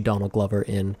they see Donald Glover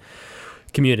in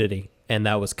Community. And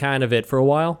that was kind of it for a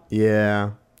while.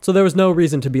 Yeah. So there was no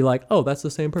reason to be like, oh, that's the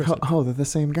same person. Oh, they're the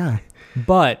same guy.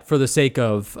 But for the sake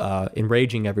of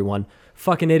enraging everyone,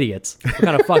 fucking idiots. What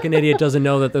kind of fucking idiot doesn't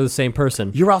know that they're the same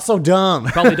person? You're all so dumb.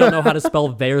 Probably don't know how to spell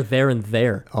there, and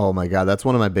there. Oh my God, that's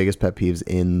one of my biggest pet peeves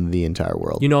in the entire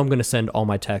world. You know I'm going to send all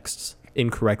my texts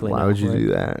incorrectly. Why now, would you right? do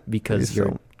that?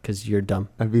 Because you're dumb.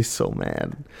 I'd be so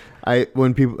mad.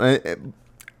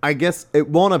 I guess it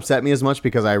won't upset me as much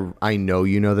because I know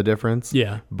you know the difference.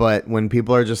 Yeah. But when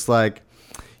people are just like,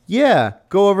 yeah,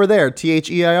 go over there,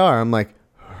 THEIR, I'm like,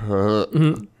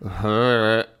 and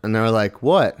they're like,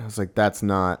 what? I was like, that's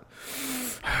not.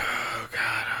 Oh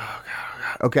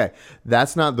God. Okay,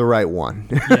 that's not the right one.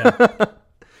 Yeah.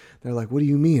 They're like, what do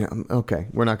you mean? Okay,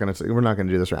 we're not gonna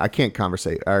do this right. I can't converse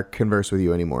with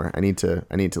you anymore. I need to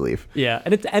leave. Yeah.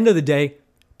 And at the end of the day,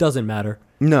 doesn't matter.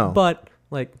 No. But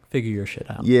like, figure your shit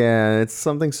out. Yeah, it's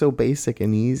something so basic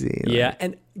and easy. Yeah,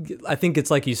 and I think it's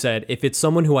like you said, if it's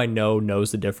someone who I know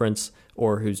knows the difference,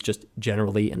 or who's just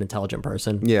generally an intelligent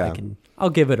person, Yeah. I'll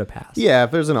give it a pass. Yeah,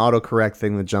 if there's an autocorrect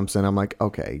thing that jumps in, I'm like,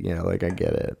 okay, yeah, like I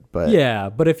get it. But Yeah,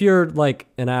 but if you're like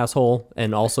an asshole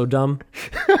and also dumb,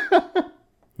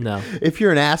 no. if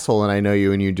you're an asshole and I know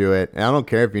you and you do it, and I don't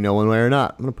care if you know one way or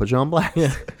not, I'm gonna put you on blast.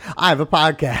 Yeah. I have a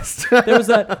podcast. There was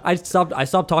that I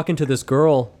stopped talking to this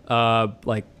girl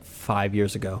like 5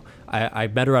 years ago. I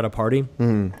met her at a party,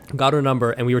 got her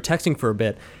number, and we were texting for a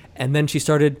bit, and then she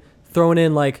started throwing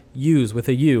in like yous with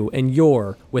a U and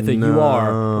your with a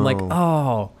UR. I'm like,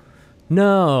 oh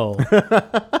no,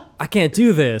 I can't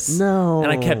do this. No.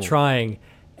 And I kept trying,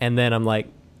 and then I'm like,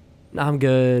 I'm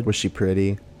good. Was she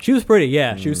pretty? She was pretty,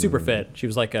 yeah. She was super fit. She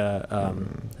was like I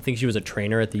think she was a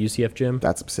trainer at the UCF gym.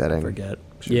 That's upsetting. I forget.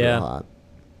 She's real hot.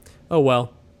 Oh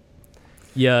well.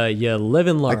 Yeah, you live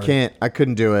and learn. I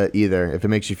couldn't do it either. If it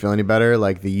makes you feel any better,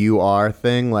 like the UR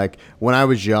thing, like when I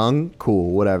was young,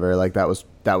 cool, whatever. Like that was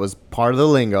part of the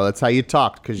lingo. That's how you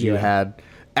talked because you Yeah. had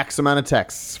X amount of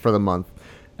texts for the month.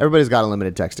 Everybody's got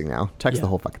unlimited texting now. Text Yeah. the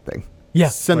whole fucking thing. Yeah,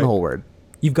 Send right. the whole word.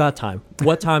 You've got time.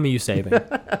 What time are you saving?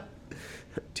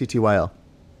 TTYL.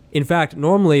 In fact,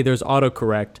 normally there's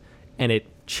autocorrect and it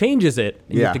changes it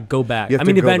and you have Yeah. to go back. You have I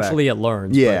to mean, go eventually back. it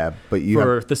learns. Yeah, but you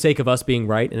for the sake of us being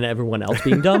right and everyone else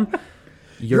being dumb,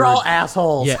 You're all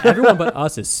assholes. Yeah, everyone but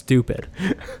us is stupid.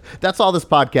 That's all this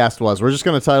podcast was. We're just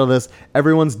going to title this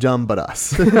 "Everyone's Dumb But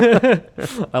Us."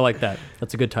 I like that.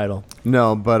 That's a good title.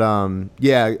 No, but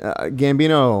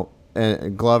Gambino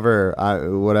and Glover,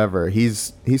 whatever.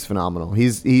 He's phenomenal.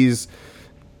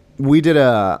 We did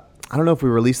I don't know if we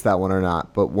released that one or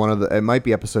not, but it might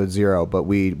be episode 0, but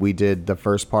we did the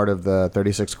first part of the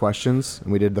 36 questions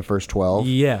and we did the first 12.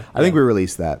 Yeah. I think we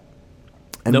released that.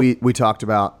 And Nope. we talked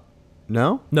about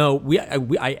No? No,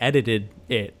 I edited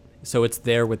it, so it's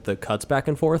there with the cuts back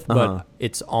and forth, but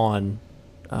it's on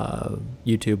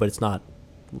YouTube, but it's not.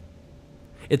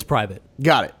 It's private.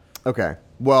 Got it. Okay.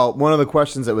 Well, one of the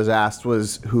questions that was asked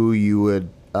was who you would,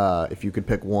 if you could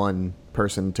pick one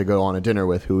person to go on a dinner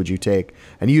with, who would you take?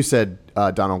 And you said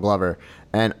Donald Glover.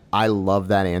 And I love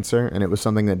that answer. And it was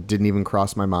something that didn't even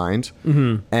cross my mind.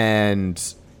 Mm-hmm.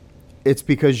 And it's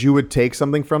because you would take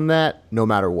something from that no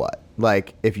matter what.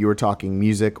 Like if you were talking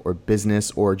music or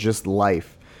business or just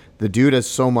life, the dude has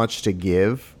so much to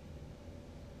give.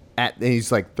 He's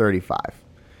like 35.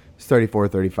 He's 34,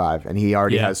 35. And he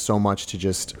already has so much to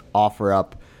just offer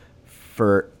up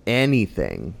for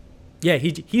anything. Yeah,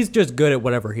 he's just good at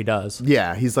whatever he does.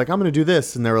 Yeah, he's like, I'm gonna do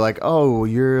this, and they were like, oh,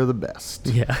 you're the best.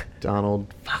 Yeah.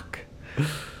 Donald, fuck.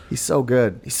 He's so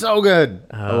good. He's so good.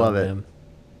 I love it. Man.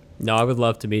 No, I would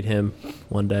love to meet him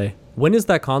one day. When is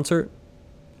that concert?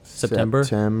 September?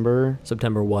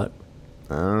 September what?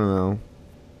 I don't know.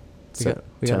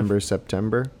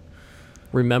 September.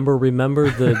 Remember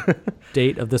the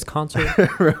date of this concert?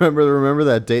 remember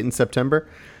that date in September?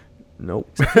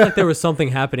 Nope. I feel like there was something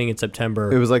happening in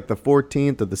September. It was like the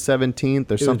 14th or the 17th or something like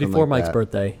that. It was before Mike's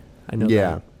birthday. I know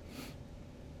that.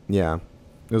 Yeah.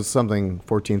 It was something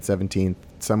 14th, 17th,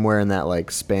 somewhere in that like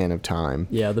span of time.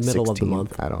 Yeah, the middle 16th, of the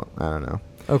month. I don't know.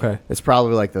 Okay. It's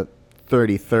probably like the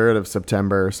 33rd of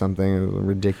September or something. It was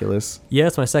ridiculous. Yeah,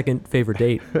 it's my second favorite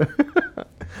date.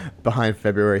 Behind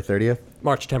February 30th?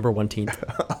 March 10th.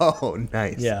 Oh,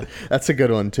 nice. Yeah. That's a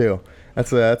good one too.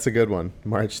 That's a good one.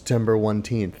 March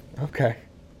 10th. Okay.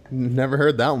 Never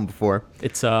heard that one before.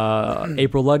 It's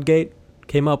April Ludgate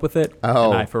came up with it.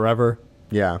 Oh. And I forever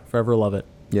love it.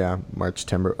 Yeah, March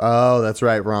 10th. Oh, that's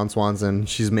right. Ron Swanson.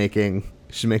 She's making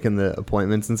the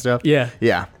appointments and stuff. Yeah.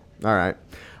 Yeah. All right.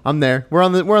 I'm there. We're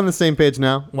on the same page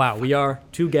now. Wow, we are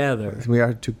together. We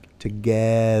are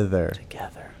together.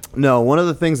 No, one of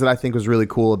the things that I think was really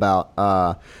cool about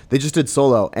they just did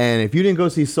Solo, and if you didn't go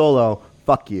see Solo,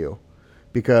 fuck you,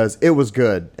 because it was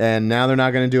good. And now they're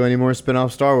not going to do any more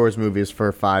spin-off Star Wars movies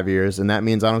for 5 years, and that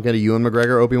means I don't get a Ewan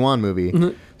McGregor Obi-Wan movie.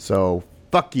 Mm-hmm. So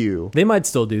fuck you. They might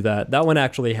still do that. That one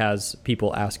actually has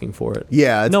people asking for it.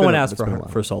 Yeah, no one asked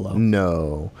for Solo.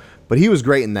 No, but he was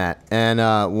great in that. And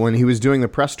when he was doing the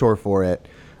press tour for it,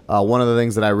 one of the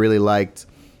things that I really liked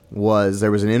was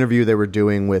there was an interview they were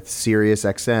doing with Sirius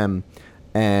XM,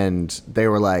 and they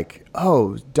were like,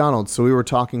 oh, Donald, so we were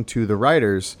talking to the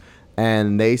writers,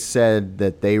 and they said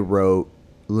that they wrote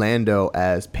Lando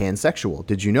as pansexual.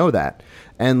 Did you know that?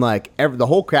 And like the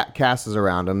whole cast is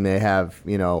around him. They have,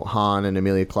 Han and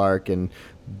Emilia Clarke and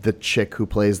the chick who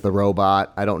plays the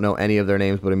robot. I don't know any of their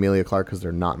names but Emilia Clarke because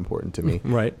they're not important to me.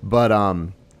 Right. But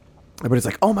everybody's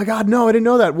like, oh my God, no, I didn't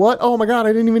know that. What? Oh my God, I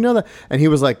didn't even know that. And he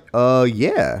was like,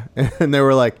 yeah. And they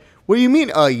were like, what do you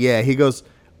mean, yeah? He goes,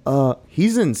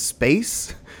 he's in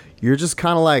space. You're just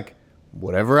kind of like,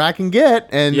 whatever I can get.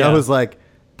 And I was like,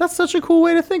 that's such a cool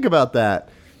way to think about that.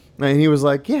 And he was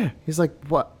like, yeah. He's like,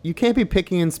 what? You can't be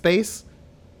picky in space?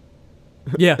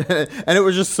 Yeah. And it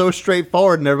was just so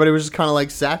straightforward, and everybody was just kind of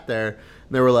like sat there, and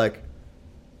they were like,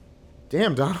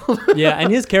 damn, Donald. Yeah,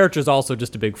 and his character's also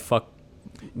just a big fuck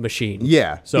machine.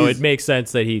 Yeah. So it makes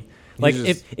sense that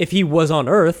if he was on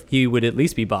Earth, he would at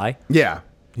least be bi. Yeah.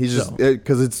 He's just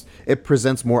because it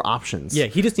presents more options. Yeah,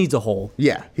 he just needs a hole.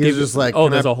 Yeah, he's just like, oh,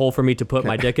 there's a hole for me to put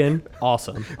my dick in.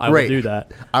 Awesome, I will do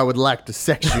that. I would like to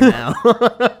sex you now.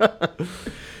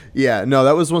 Yeah, no,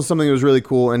 that was something that was really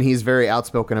cool, and he's very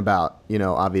outspoken about,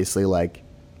 obviously like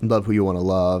love who you want to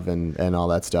love and all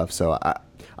that stuff. So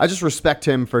I just respect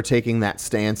him for taking that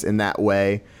stance in that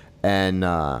way, and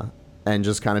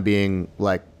just kind of being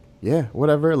like, yeah,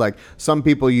 whatever. Like some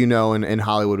people, in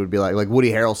Hollywood would be like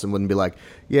Woody Harrelson wouldn't be like,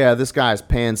 yeah, this guy's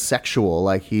pansexual.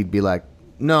 Like he'd be like,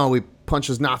 no, he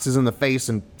punches Nazis in the face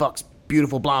and fucks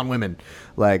beautiful blonde women.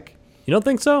 Like, you don't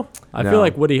think so? I feel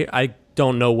like I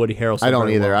don't know Woody Harrelson. I don't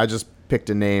either. Well. I just picked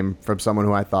a name from someone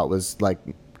who I thought was like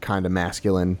kind of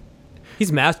masculine.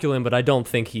 He's masculine, but I don't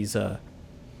think he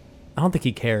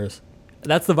cares.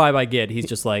 That's the vibe I get. He's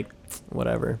just like,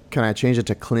 whatever. Can I change it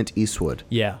to Clint Eastwood?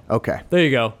 Yeah. Okay. There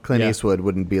you go. Clint Eastwood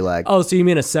wouldn't be like... Oh, so you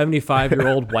mean a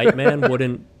 75-year-old white man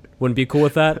wouldn't be cool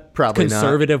with that? Probably not.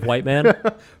 Conservative white man?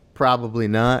 Probably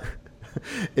not.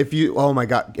 Oh my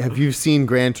God, have you seen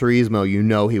Gran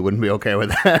Turismo? He wouldn't be okay with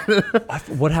that.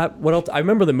 What else? I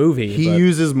remember the movie. He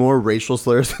uses more racial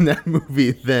slurs in that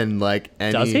movie than like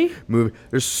any movie.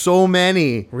 There's so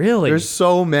many. Really? There's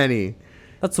so many.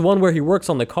 That's the one where he works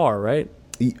on the car, right?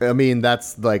 I mean,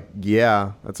 that's like,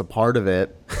 yeah, that's a part of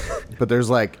it. But there's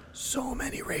like so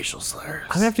many racial slurs.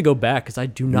 I have to go back because I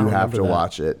do not remember have to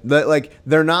watch it.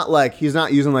 They're not like, he's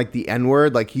not using like the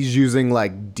N-word. Like he's using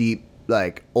like deep,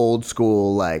 like old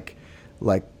school, like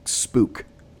spook.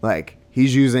 Like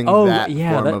he's using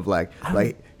form of like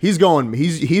he's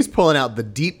pulling out the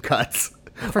deep cuts.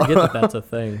 I forget that's a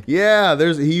thing. Yeah,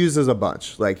 he uses a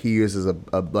bunch. Like he uses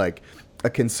a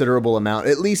considerable amount,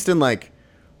 at least in like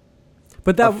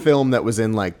a film that was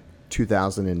in like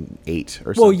 2008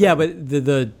 or something. Well, yeah, but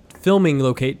the filming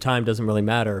time doesn't really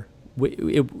matter.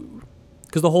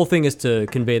 Because the whole thing is to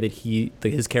convey that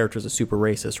his character is a super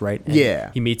racist, right? And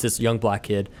yeah. He meets this young black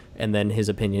kid, and then his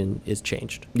opinion is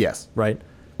changed. Yes. Right?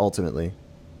 Ultimately.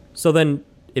 So then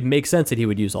it makes sense that he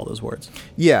would use all those words.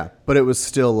 Yeah, but it was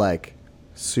still like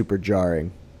super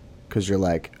jarring. because you're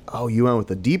like, oh, you went with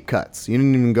the deep cuts. You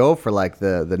didn't even go for like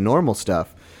the normal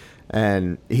stuff.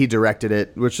 And he directed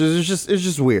it, which is just it's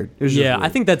just weird. It's just Yeah, weird. I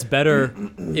think that's better.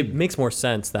 It makes more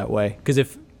sense that way.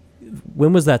 Because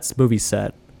when was that movie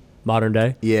set? Modern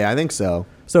day? Yeah, I think so.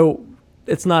 So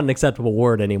it's not an acceptable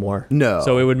word anymore. No.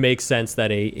 So it would make sense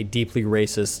that a deeply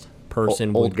racist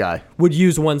person Old guy. would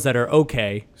use ones that are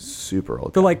okay. Super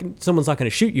old. But guy. like, someone's not going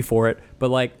to shoot you for it. But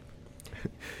like,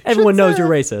 everyone knows you're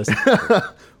racist.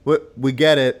 We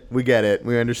get it. We get it.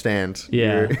 We understand.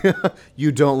 Yeah.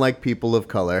 You don't like people of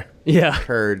color. Yeah.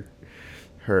 Heard.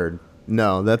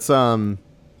 No, that's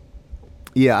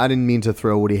yeah, I didn't mean to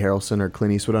throw Woody Harrelson or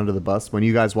Clint Eastwood under the bus. When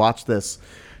you guys watch this,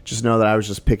 just know that I was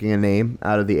just picking a name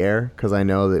out of the air because I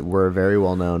know that we're very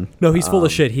well known. No, he's full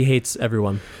of shit. He hates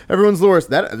everyone. Everyone's the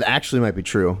worst. That actually might be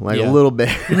true. Like Yeah. a little bit.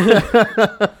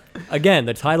 Again,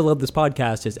 the title of this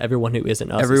podcast is "Everyone Who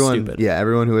Isn't Us Everyone, Is Stupid." yeah,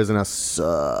 everyone who isn't us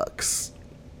sucks.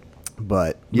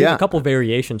 But We have yeah, a couple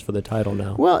variations for the title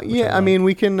now. well, yeah. I mean,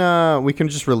 we can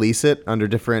just release it under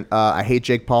different. I hate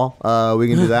Jake Paul. We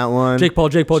can do that one. Jake Paul.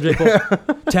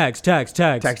 Tags.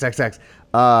 Tax.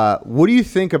 What do you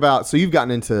think about? So you've gotten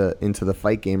into the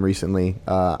fight game recently.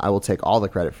 I will take all the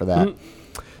credit for that.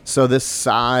 So this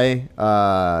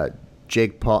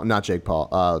Jake Paul, not Jake Paul.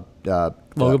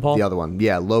 Logan Paul? The other one.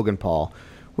 Yeah, Logan Paul.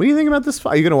 What do you think about this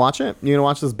fight? Are you gonna watch it? You gonna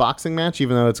watch this boxing match,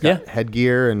 even though it's got Yeah.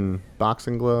 headgear and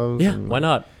boxing gloves? Yeah, and- why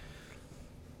not?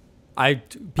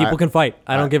 People can fight.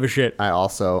 I don't give a shit. I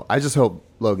just hope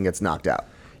Logan gets knocked out.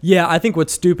 Yeah, I think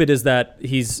what's stupid is that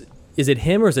is it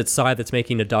him or is it Psy that's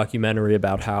making a documentary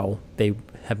about how they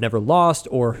have never lost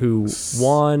or who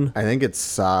won? I think it's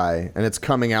Psy, and it's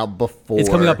coming out before. It's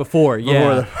coming out before.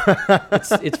 Yeah,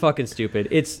 the- it's fucking stupid.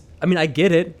 I mean, I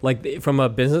get it. Like from a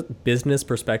business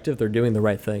perspective, they're doing the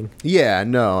right thing. Yeah,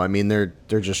 no, I mean they're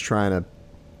just trying to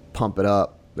pump it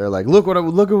up. They're like, look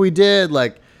what we did,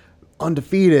 like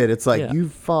undefeated. It's like Yeah. you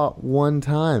fought one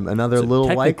time, another So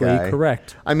little white technically guy.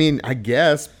 correct. I mean, I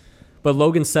guess. But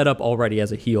Logan's set up already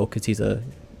as a heel because he's a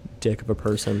dick of a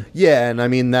person. Yeah, and I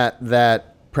mean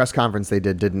that press conference they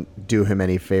didn't do him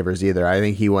any favors either. I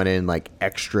think he went in like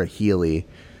extra heely,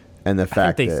 and the I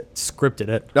fact think they that. scripted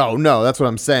it. Oh no, that's what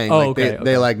I'm saying. Oh, like okay, they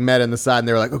okay. like met in the side and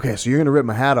they were like, okay, so you're gonna rip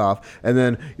my hat off, and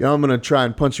then I'm gonna try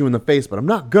and punch you in the face, but I'm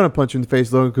not gonna punch you in the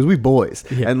face, Logan, because we boys.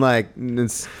 Yeah. And like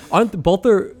it's Aren't both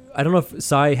their? I don't know if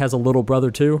Psy has a little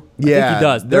brother too. I Yeah, think he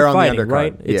does. they're They're on the fighting, undercard.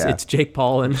 right? Yeah. It's Jake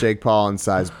Paul and Jake Paul and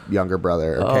Psy's younger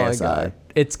brother, or oh my KSI. god,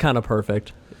 it's kind of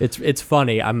perfect. It's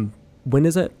funny. When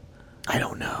is it? I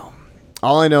don't know.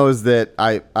 All I know is that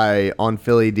I on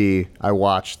Philly D I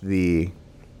watched the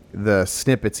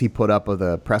snippets he put up of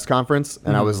the press conference,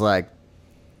 and I was like,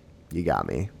 you got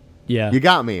me. Yeah. You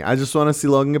got me. I just want to see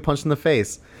Logan get punched in the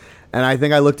face. And I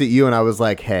think I looked at you and I was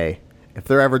like, hey, if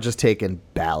they're ever just taking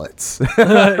ballots,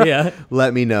 Yeah.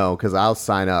 let me know, because I'll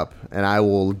sign up and I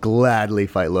will gladly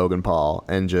fight Logan Paul.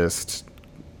 And just,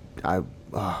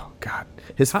 oh, God.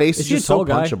 His face is is he a just so tall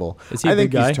guy? punchable. Is he a I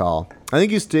think big guy? he's tall. I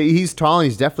think he's tall and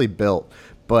he's definitely built.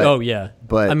 But Oh yeah.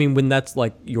 but I mean, when that's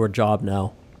like your job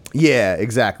now. yeah,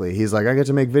 exactly. He's like, I get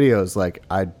to make videos. Like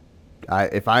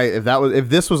if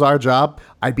this was our job,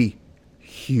 I'd be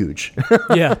huge.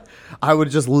 Yeah. I would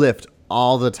just lift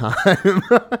all the time.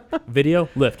 Video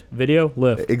lift.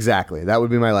 Exactly. That would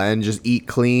be my life. And just eat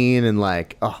clean and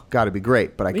like, oh, God, it'd be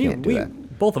great. But I can't do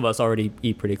that. Both of us already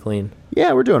eat pretty clean.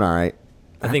 Yeah, we're doing all right.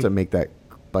 I have think- to make that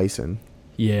bison.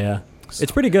 Yeah.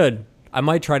 It's pretty good. I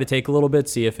might try to take a little bit,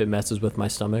 see if it messes with my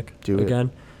stomach Do it.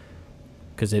 again.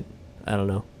 Because I don't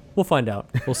know. We'll find out.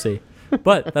 We'll see.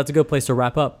 But that's a good place to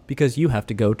wrap up because you have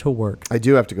to go to work. I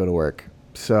do have to go to work.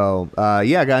 So,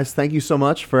 yeah, guys, thank you so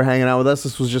much for hanging out with us.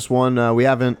 This was just one. We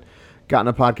haven't gotten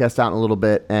a podcast out in a little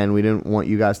bit, and we didn't want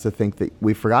you guys to think that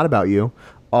we forgot about you.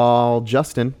 All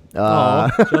Justin.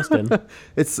 Justin.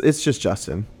 It's just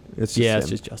Justin. It's just Yeah, him. it's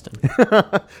just Justin.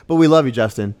 But we love you,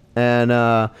 Justin. And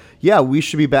yeah, we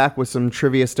should be back with some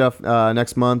trivia stuff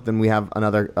next month, and we have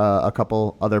a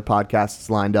couple other podcasts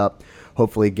lined up.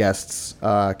 Hopefully, guests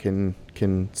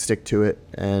can stick to it.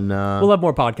 And We'll have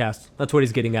more podcasts. That's what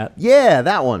he's getting at. yeah,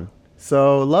 that one.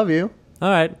 So love you, All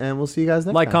right. and we'll see you guys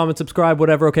next Like, time. comment, subscribe,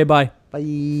 whatever. Okay, bye.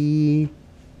 Bye.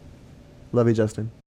 Love you, Justin.